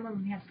 Did some of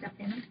them have stuff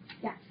in them?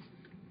 Yes.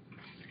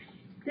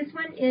 This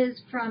one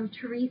is from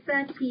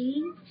Teresa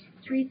T.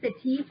 Teresa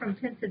T. from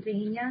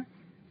Pennsylvania.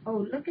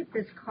 Oh, look at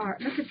this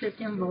card. Look at this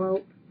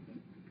envelope.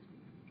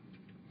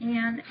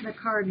 And the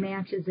card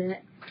matches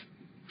it.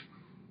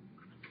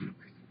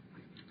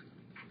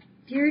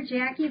 Dear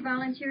Jackie,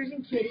 volunteers,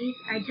 and kitties,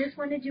 I just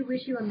wanted to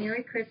wish you a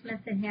Merry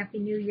Christmas and Happy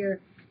New Year.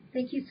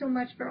 Thank you so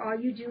much for all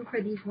you do for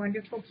these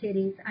wonderful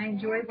kitties. I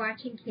enjoy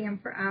watching Cam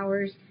for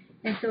hours,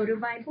 and so do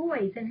my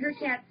boys. And her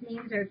cats'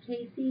 names are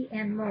Casey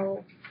and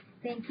Mo.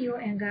 Thank you,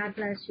 and God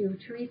bless you.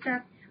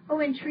 Teresa. Oh,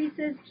 and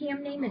Teresa's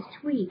Cam name is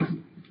Tweet.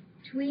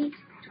 Tweet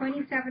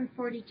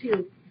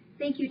 2742.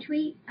 Thank you,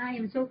 Tweet. I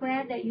am so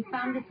glad that you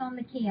found us on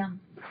the Cam.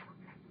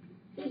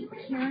 Hey,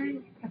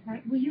 Karen,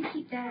 will you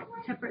keep that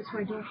separate so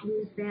I don't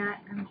lose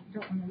that? I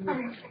don't want to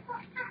lose it.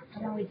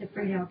 I'm always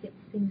afraid I'll get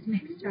things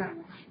mixed up.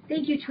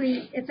 Thank you,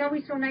 Tweet. It's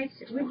always so nice.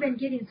 We've been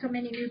getting so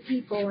many new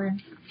people,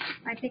 and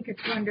I think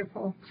it's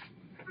wonderful.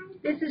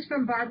 This is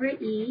from Barbara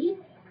E.,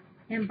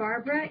 and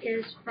Barbara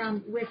is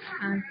from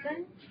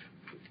Wisconsin.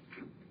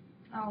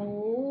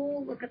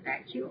 Oh, look at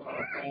that cute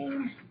little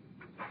thing.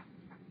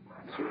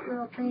 Cute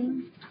little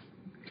thing.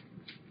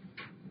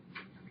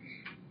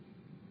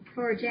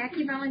 For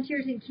Jackie,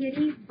 volunteers, and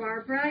kitties,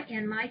 Barbara,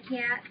 and my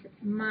cats,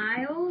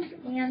 Miles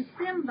and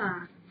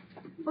Simba.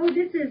 Oh,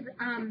 this is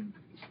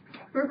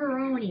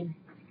Berberoni.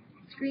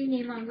 Screen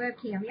name on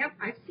webcam. Yep,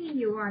 I've seen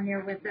you on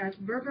there with us.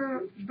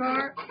 Berberoni.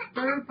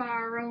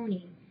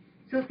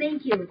 So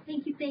thank you.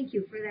 Thank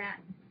you for that.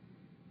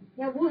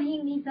 Yeah, we'll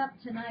hang these up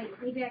tonight.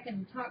 Maybe I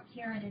can talk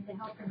Karen into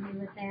helping me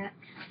with that.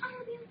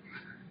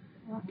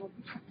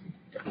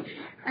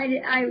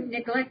 I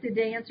neglected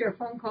to answer a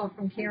phone call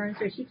from Karen,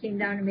 so she came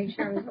down to make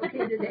sure I was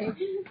okay today.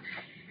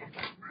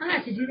 I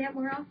have to do that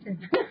more often.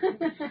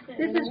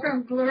 This is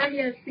from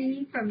Gloria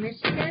C. from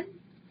Michigan.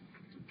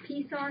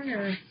 Peace on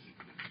earth.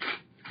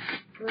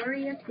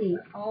 Gloria C.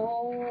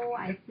 Oh,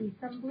 I see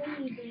some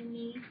blingy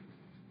blingy.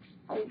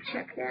 Oh,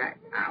 check that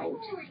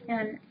out.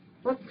 And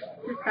whoops,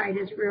 this side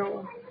is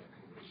real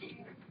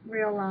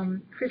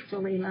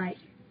crystally like.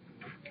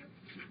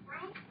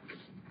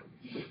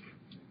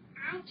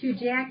 To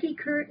Jackie,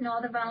 Kurt, and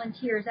all the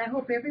volunteers, I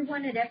hope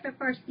everyone at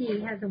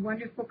FFRC has a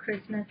wonderful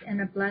Christmas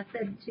and a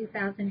blessed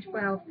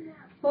 2012.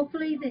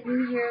 Hopefully the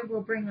new year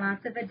will bring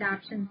lots of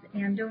adoptions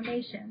and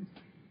donations.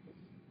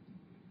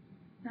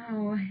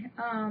 Oh,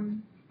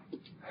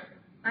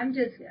 I'm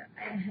just,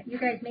 you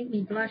guys make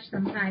me blush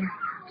sometimes.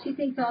 She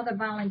thinks all the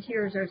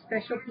volunteers are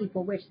special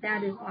people, which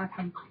that is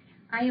awesome.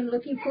 I am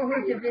looking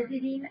forward to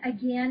visiting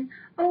again.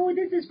 Oh,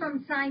 this is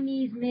from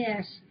Siamese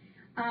Mish.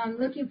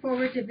 Looking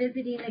forward to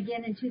visiting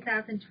again in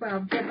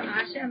 2012. Give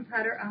Asha and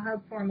Putter a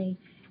hug for me.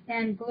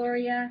 And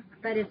Gloria,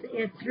 but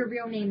it's her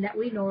real name that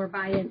we know her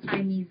by is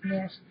Siamese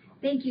Mish.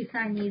 Thank you,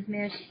 Siamese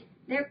Mish.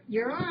 There,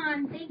 you're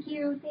on. Thank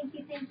you.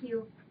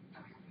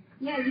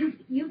 Yeah,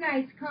 you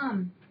guys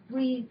come.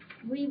 We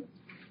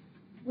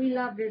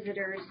love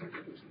visitors.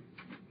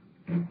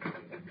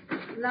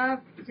 Love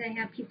to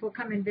have people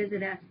come and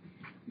visit us.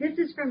 This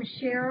is from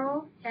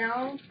Cheryl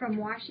L. from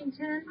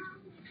Washington.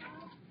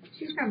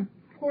 She's from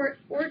Port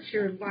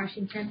Orchard,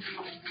 Washington,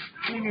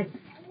 and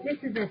this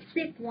is a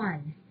thick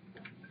one.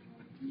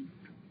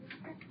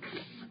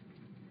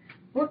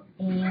 Whoop,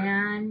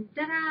 and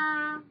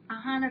ta-da!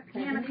 A Hannah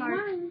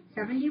card,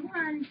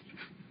 71.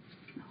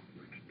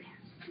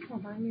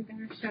 Hold on, you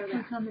better show that.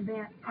 What's on the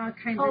back? All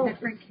kinds of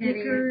different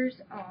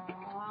stickers.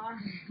 Aw.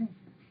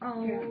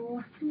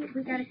 Oh,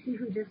 we got to see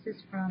who this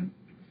is from.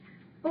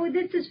 Oh,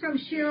 this is from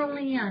Cheryl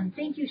Ann.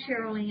 Thank you,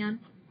 Cheryl Ann.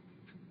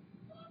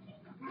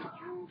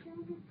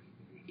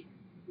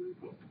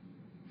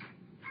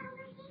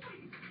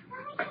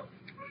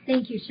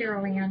 Thank you,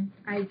 Cheryl Ann.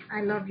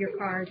 I love your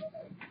card.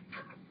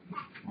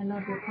 I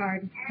love your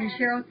card. And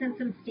Cheryl sent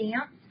some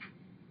stamps.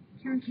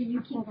 Karen, can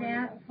you keep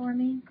that for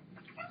me?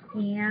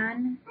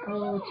 And,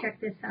 oh, check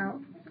this out.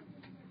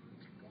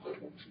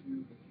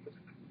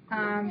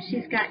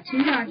 She's got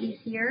two doggies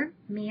here,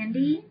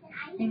 Mandy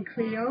and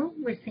Cleo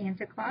with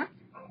Santa Claus.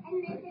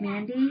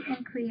 Mandy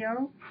and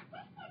Cleo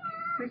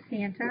for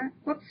Santa.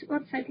 Whoops,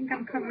 I think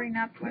I'm covering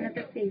up one of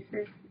the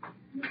faces.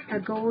 A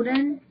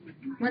golden,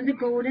 one's a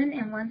golden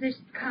and one's a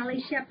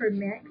collie shepherd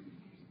mix.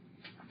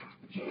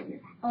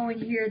 Oh,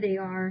 and here they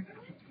are.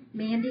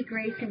 Mandy,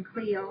 Grace, and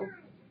Cleo.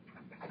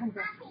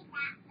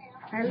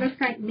 It looks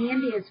like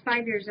Mandy is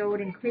 5 years old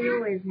and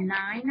Cleo is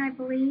 9, I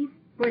believe.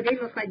 Boy, they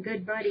look like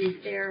good buddies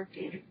there.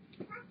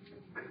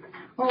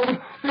 Oh,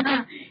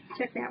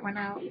 check that one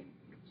out.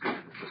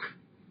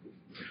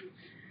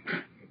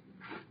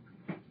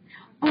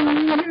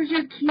 Oh, here's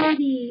your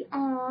kitty.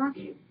 Aw,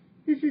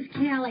 this is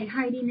Callie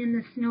hiding in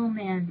the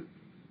snowman.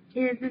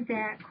 Isn't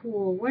that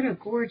cool? What a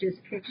gorgeous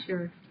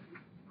picture.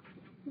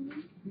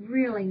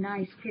 Really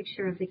nice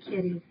picture of the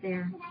kitties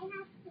there.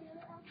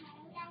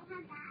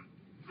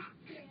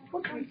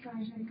 What kind of size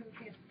are you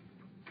looking at?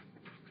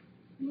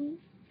 Me?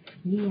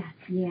 Yes,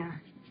 yeah.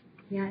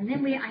 Yeah, and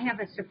then I have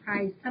a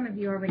surprise. Some of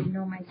you already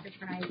know my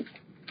surprise.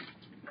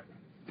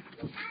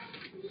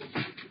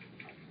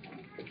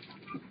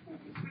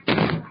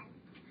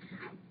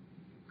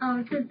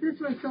 Since this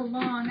was so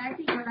long, I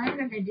think what I'm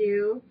going to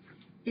do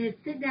is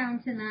sit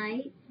down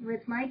tonight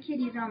with my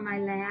kitties on my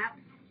lap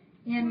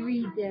and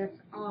read this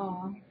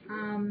all.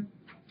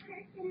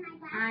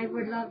 I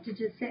would love to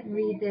just sit and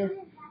read this.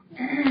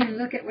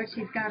 Look at what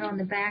she's got on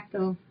the back,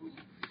 though.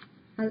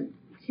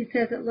 She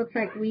says it looks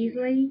like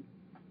Weasley.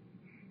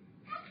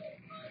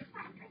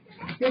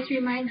 This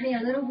reminds me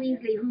of little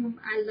Weasley, whom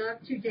I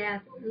love to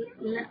death.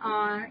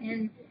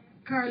 And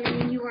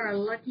Carlene, you are a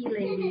lucky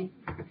lady.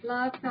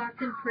 Love,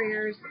 thoughts, and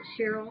prayers,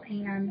 Cheryl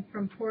Ann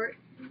from Port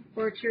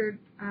Orchard,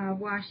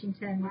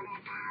 Washington.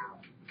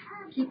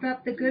 Keep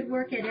up the good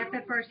work at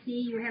FFRC.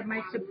 You have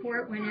my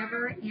support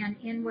whenever and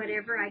in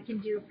whatever I can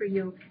do for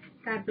you.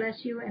 God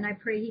bless you, and I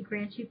pray He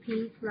grants you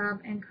peace,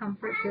 love, and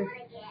comfort this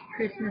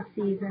Christmas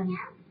season.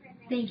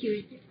 Thank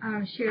you,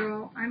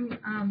 Cheryl. I'm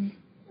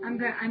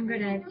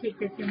gonna take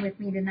this in with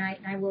me tonight,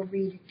 and I will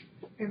read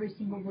every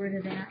single word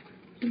of that.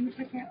 Can you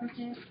put that with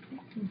it?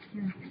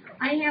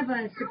 I have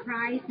a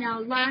surprise. Now,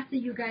 lots of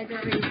you guys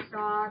already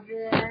saw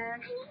this,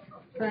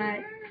 but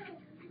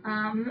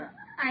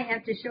I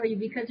have to show you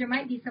because there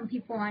might be some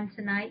people on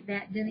tonight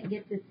that didn't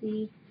get to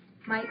see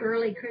my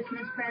early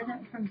Christmas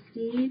present from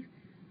Steve.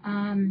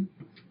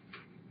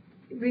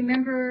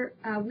 Remember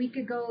a week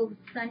ago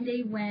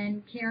Sunday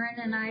when Karen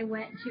and I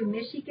went to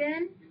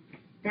Michigan?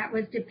 That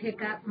was to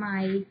pick up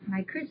my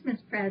Christmas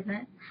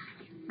present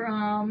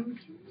from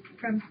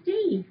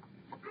Steve.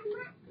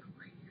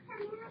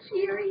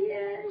 Here he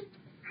is.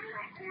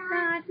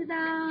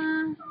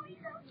 Da-da-da.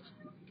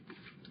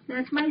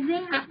 That's my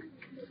Zap.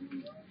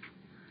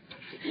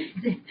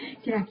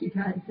 Jackie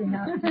got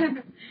Zap.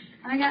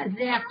 I got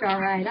zapped all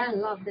right. I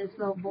love this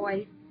little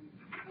boy.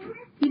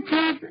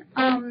 Because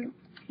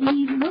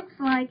he looks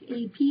like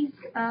a piece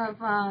of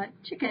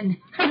chicken.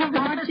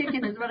 Raw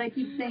chicken is what I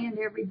keep saying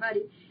to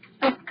everybody.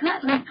 A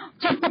cutlet.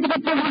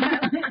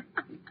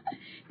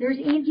 There's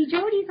Auntie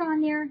Jody's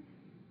on there.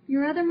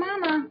 Your other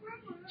mama.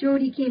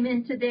 Jody came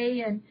in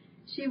today and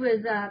she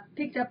was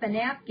picked up an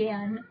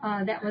Afghan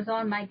that was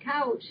on my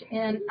couch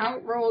and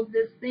out rolled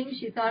this thing.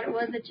 She thought it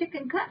was a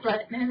chicken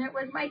cutlet and it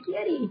was my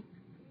kitty.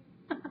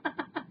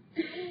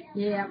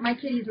 Yeah, my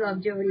kitties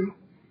love Jody.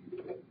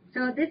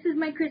 So this is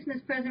my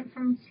Christmas present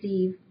from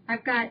Steve.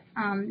 I've got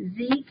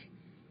Zeke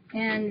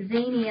and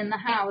Zany in the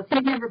house.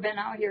 He's never been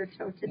out here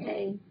till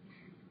today.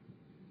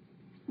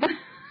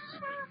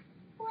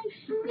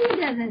 He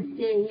doesn't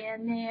stay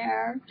in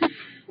there.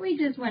 We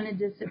just wanted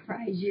to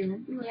surprise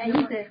you. Yeah,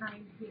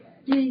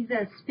 he's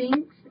a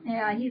Sphinx.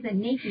 Yeah, he's a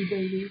naked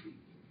baby.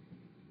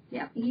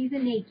 Yeah, he's a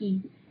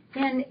naked.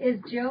 And is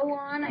Joe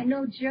on? I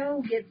know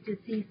Joe gets to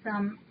see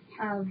some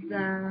of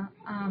the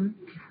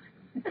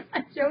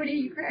Jody,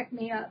 you crack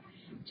me up.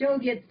 Joe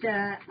gets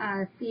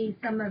to see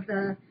some of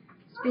the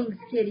Sphinx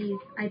kitties,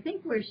 I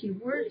think where she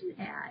works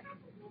at.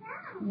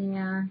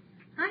 Yeah.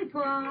 Hi,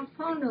 Paul.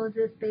 Paul knows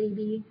this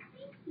baby.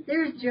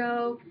 There's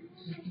Joe.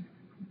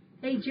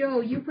 Hey,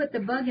 Joe, you put the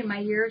bug in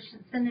my ear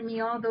sending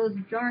me all those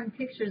darn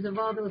pictures of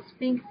all those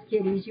Sphinx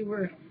kitties you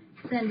were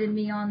sending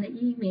me on the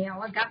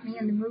email. It got me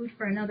in the mood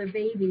for another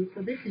baby,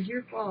 so this is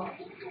your fault.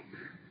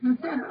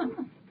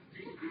 No.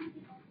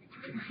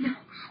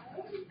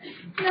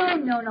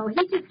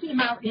 He just came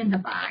out in the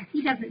box.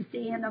 He doesn't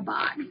stay in the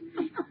box.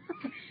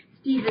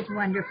 Steve is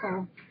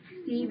wonderful.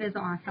 Steve is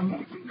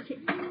awesome. Okay.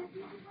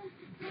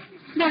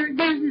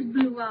 There's his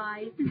blue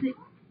eyes.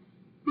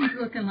 He's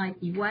looking like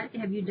you. What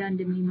have you done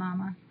to me,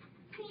 Mama?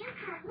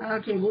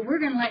 Okay, well, we're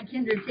going to let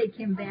Kinder take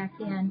him back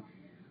in.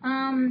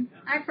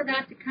 I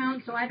forgot to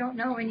count, so I don't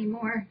know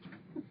anymore,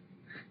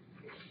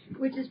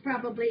 which is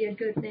probably a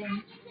good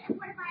thing.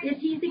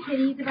 He's a kid.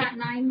 He's about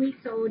 9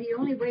 weeks old. He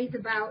only weighs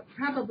about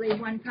probably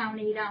 1 pound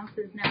 8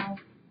 ounces now.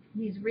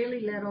 He's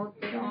really little.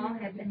 They all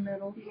have been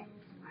little.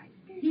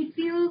 He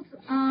feels,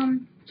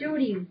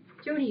 Jody,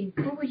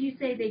 what would you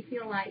say they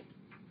feel like?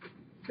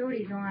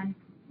 Jody's on.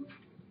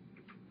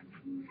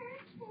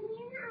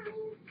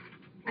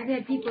 I've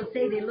had people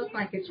say they look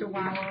like a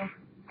Chihuahua.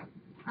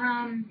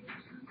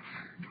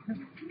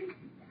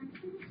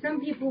 some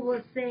people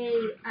will say,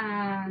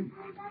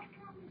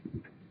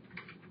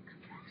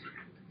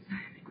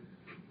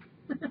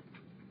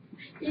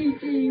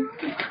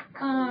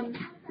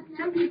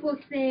 some people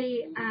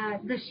say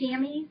the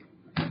chamois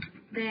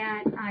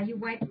that you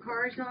wipe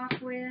cars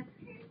off with.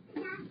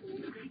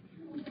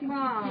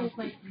 Wow,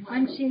 like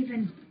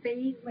unshaven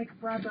face. like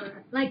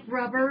rubber. Like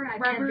rubber,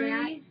 I've had that.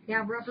 Rubbery?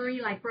 Yeah,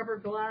 rubbery, like rubber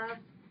gloves.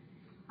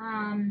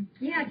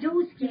 Yeah,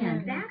 doe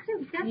skin. Yeah. That's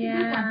a good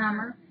one,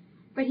 Hummer.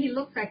 But he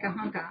looks like a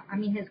hunka. I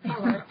mean, his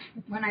color.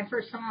 When I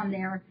first saw him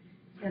there,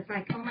 it's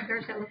like, oh my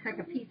gosh, that looks like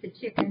a piece of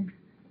chicken.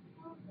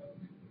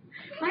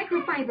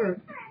 Microfiber.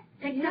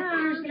 Except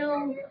there's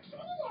no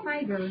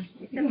fiber.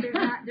 Except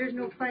there's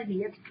no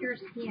fuzzy. It's pure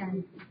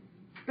skin.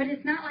 But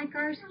it's not like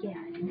our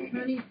skin. How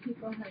many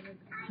people have it?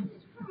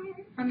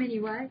 How many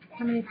what?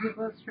 How many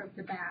people have stroked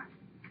the back?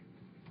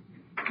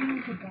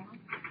 The back?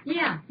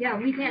 Yeah,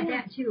 we've had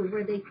that too,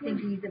 where they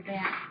think he's a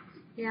bat.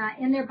 Yeah,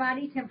 and their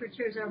body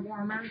temperatures are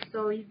warmer,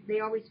 so they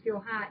always feel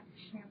hot.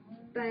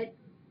 But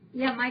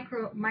yeah,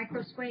 micro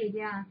suede,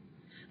 yeah.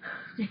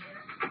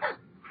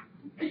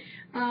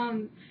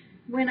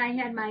 When I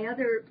had my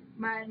other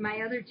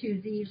two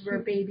Z's were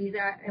babies,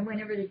 and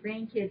whenever the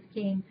grandkids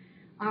came,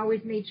 I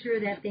always made sure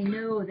that they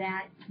know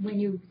that when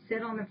you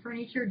sit on the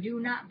furniture, do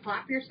not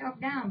plop yourself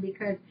down,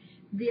 because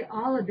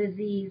all of the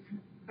Z's,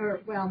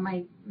 or well,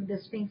 the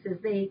Sphinxes,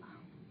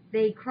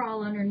 they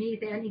crawl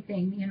underneath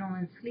anything,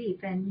 and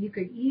sleep, and you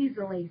could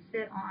easily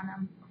sit on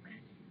them.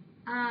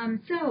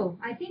 So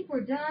I think we're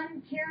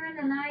done. Karen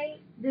and I,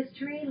 this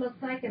tree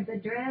looks like a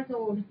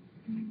bedazzled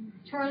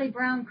Charlie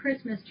Brown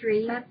Christmas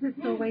tree. Beth is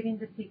still waiting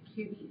to see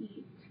Cutie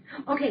eat.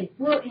 Okay,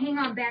 well, hang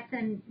on,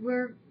 Batson.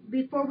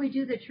 Before we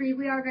do the tree,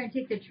 we are going to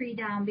take the tree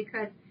down,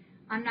 because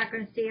I'm not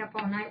going to stay up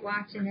all night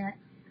watching it.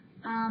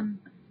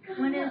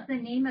 What is the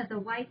name of the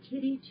white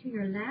kitty to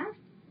your left?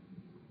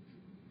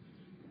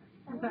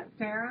 Is that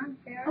Farrah?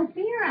 Oh,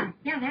 Farrah.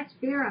 Yeah, that's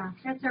Farrah.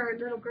 That's our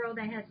little girl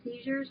that has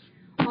seizures,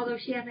 although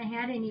she hasn't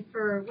had any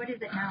for, what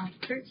is it now,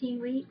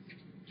 13 weeks?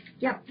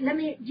 Yep. Do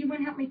you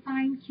want to help me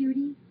find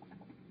Cutie?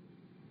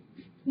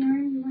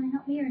 Karen, you want to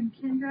help me, or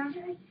Kendra?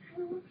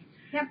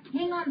 Yep,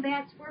 hang on,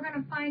 Bats. We're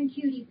going to find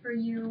Cutie for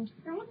you.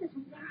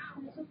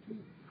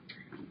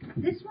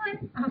 This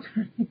one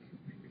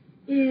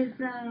is,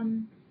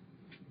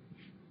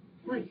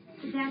 wait,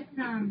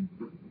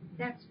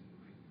 that's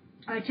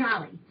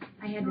Jolly.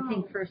 I had to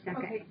think for a second.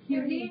 Okay,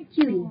 Cutie.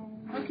 Cutie.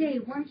 Okay,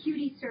 one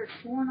Cutie search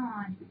going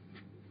on.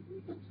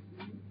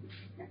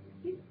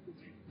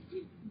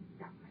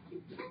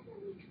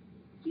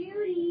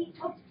 Cutie.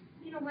 Oh,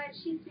 you know what?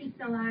 She sleeps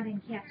a lot in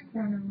Cat's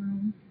corner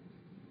room.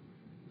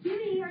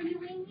 Cutie, are you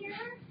in here?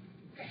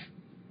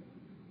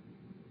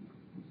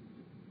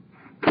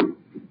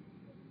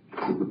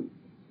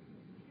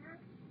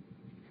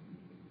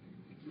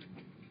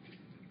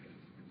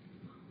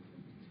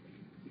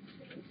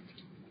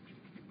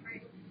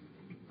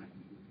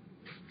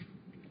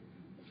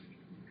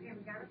 Okay,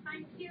 we gotta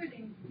find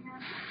Cutie.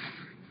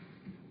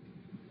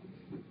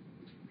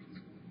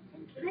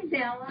 Hi,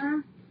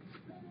 Bella.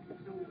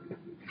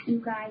 You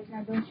guys,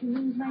 now don't you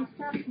lose my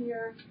stuff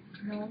here.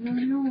 No, no,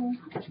 no.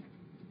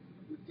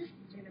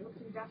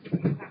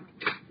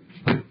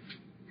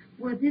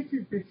 Well, this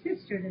is the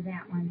sister to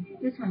that one.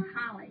 This one's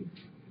Holly.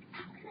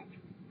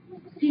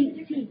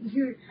 See,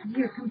 you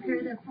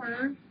compare the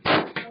fur.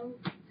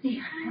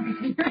 See,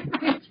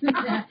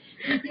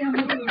 you see how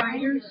much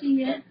lighter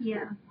she is?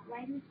 Yeah.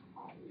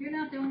 You're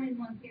not the only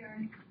one,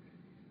 Karen.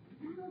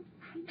 Here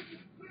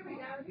we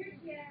go. Here's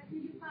Kat.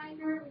 Did you find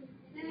her?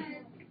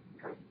 Yes.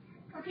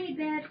 Okay,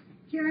 Beth.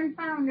 Karen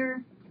found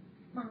her.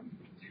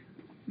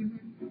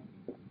 Mm-hmm.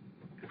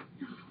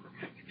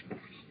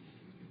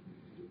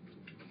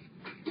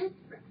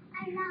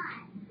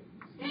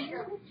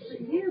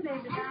 You,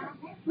 baby doll.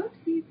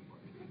 Whoopsie.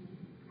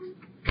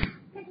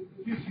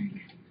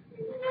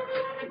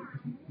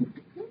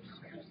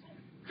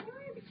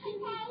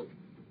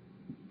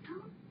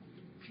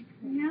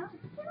 Yeah.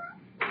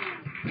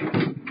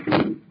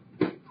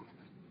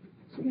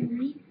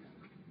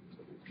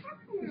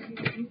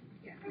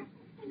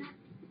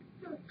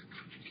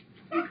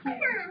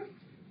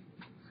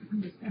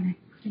 I'm just gonna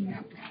clean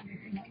up that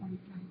one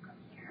from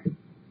here.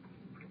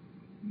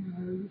 No,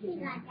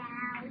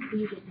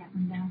 you get that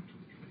one down.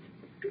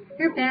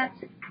 Here, Beth.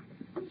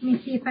 Let me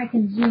see if I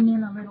can zoom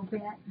in a little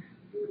bit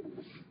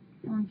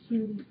on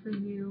Cutie for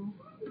you.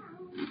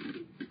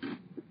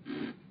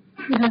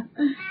 Yeah.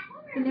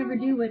 They never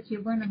do what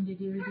you want them to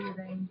do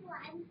they?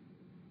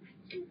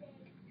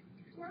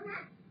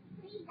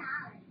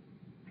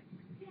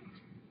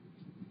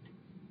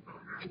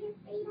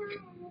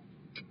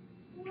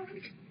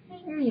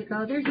 There you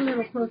go. There's a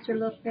little closer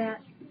look,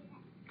 Beth.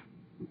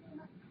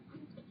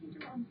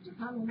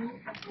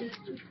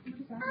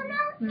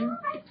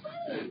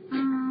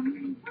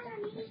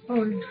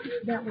 Oh,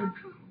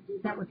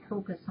 that would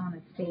focus on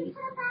its face.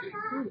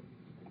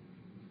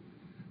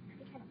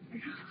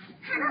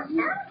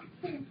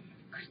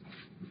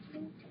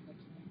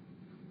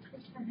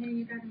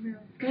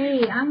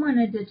 Hey, I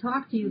wanted to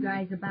talk to you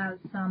guys about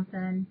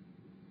something.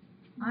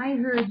 I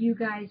heard you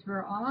guys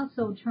were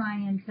also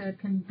trying to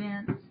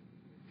convince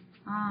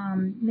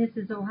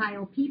Mrs.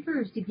 Ohio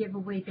Peepers to give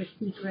away the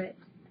secret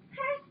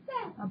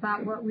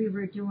about what we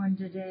were doing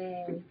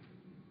today.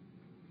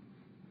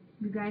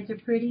 You guys are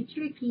pretty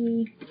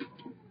tricky.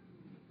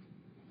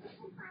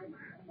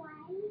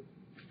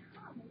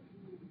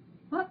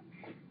 Oh,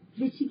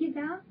 did she get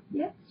down?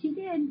 Yep, she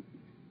did.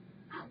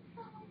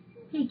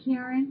 Hey,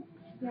 Karen.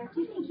 Yeah.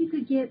 Do you think you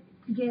could get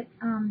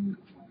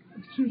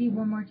Judy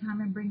one more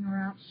time and bring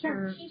her up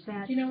for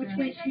that? Do you know which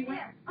way she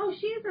went? Oh,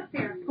 she is up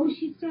there. Oh,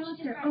 she's still up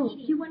there. Oh,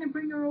 do you want to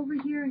bring her over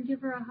here and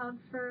give her a hug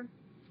for?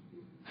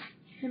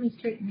 Let me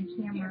straighten the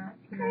camera up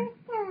here.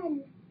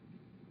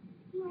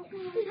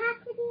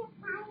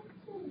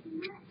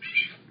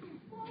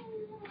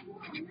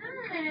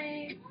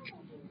 Hi.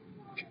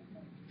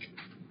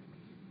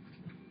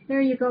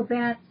 There you go,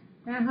 Beth.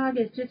 That hug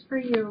is just for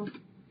you.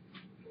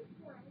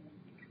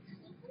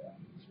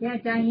 Yeah,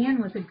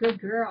 Diane was a good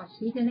girl.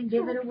 She didn't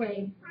give it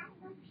away.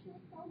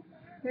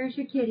 There's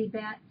your kitty,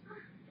 Beth.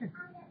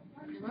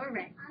 All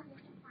right.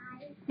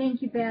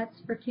 Thank you, Beth,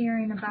 for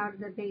caring about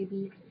the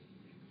baby.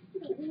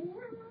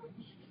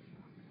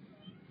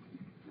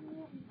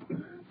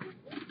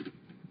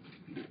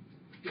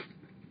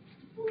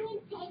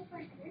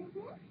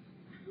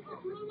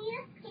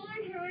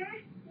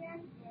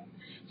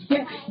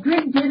 Yeah,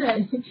 Greg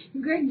didn't.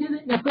 Greg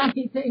didn't know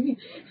anything.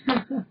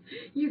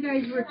 You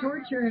guys were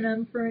torturing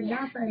him for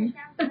nothing.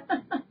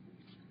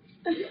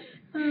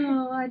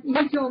 Oh,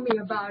 he told me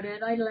about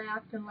it. I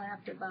laughed and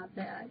laughed about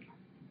that.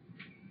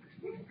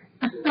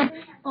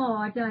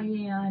 Oh,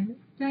 Diane.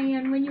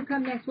 Diane, when you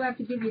come next, we'll have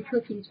to give you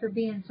cookies for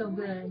being so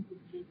good.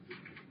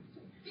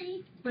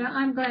 Well,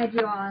 I'm glad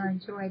you all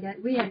enjoyed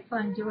it. We had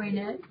fun doing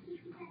it.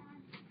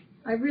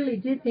 I really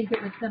did think it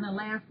was going to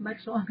last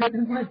much longer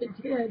than what it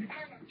did.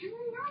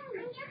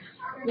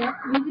 Yep,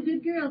 you're a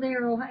good girl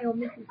there, Ohio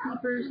Mrs.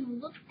 Peepers.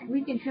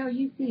 We can tell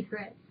you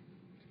secrets.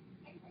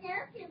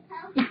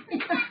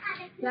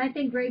 I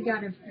think Greg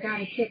got a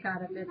kick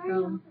out of it,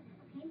 though.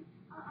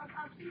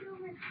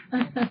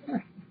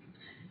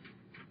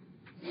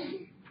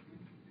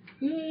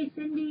 Yay,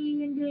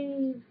 Cindy and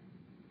Dave.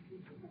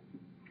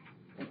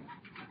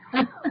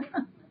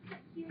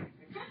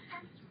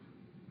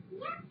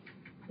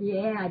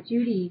 Yeah,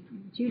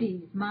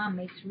 Judy's mom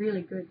makes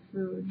really good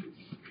food.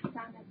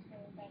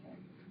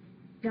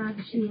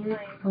 Donna, she is?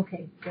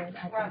 Okay, good.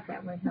 I thought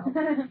that would help.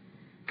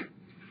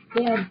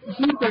 Yeah,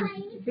 Jeepers'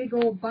 big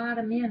old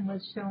bottom end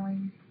was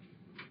showing.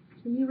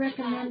 Can you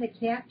recommend the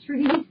cat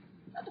trees?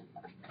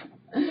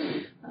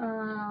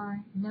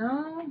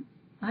 No.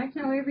 I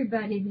tell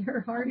everybody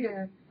they're hard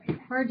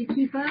to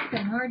keep up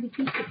and hard to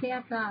keep the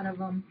cats out of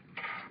them.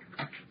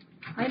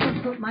 I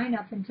didn't put mine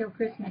up until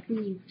Christmas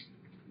Eve.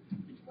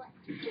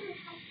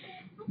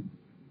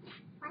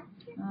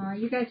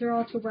 You guys are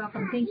also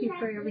welcome. Thank you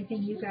for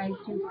everything you guys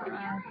do for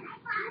us.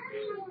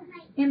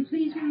 And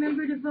please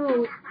remember to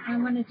vote. I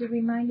wanted to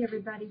remind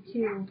everybody,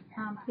 too.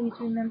 Please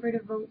remember to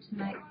vote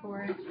tonight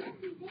for us.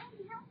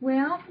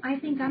 Well, I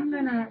think I'm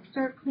going to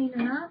start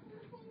cleaning up.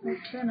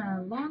 It's been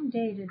a long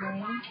day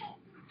today.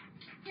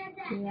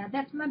 Yeah,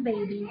 that's my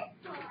baby.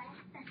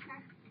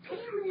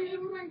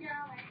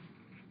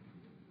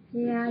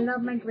 Yeah, I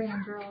love my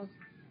grandgirls.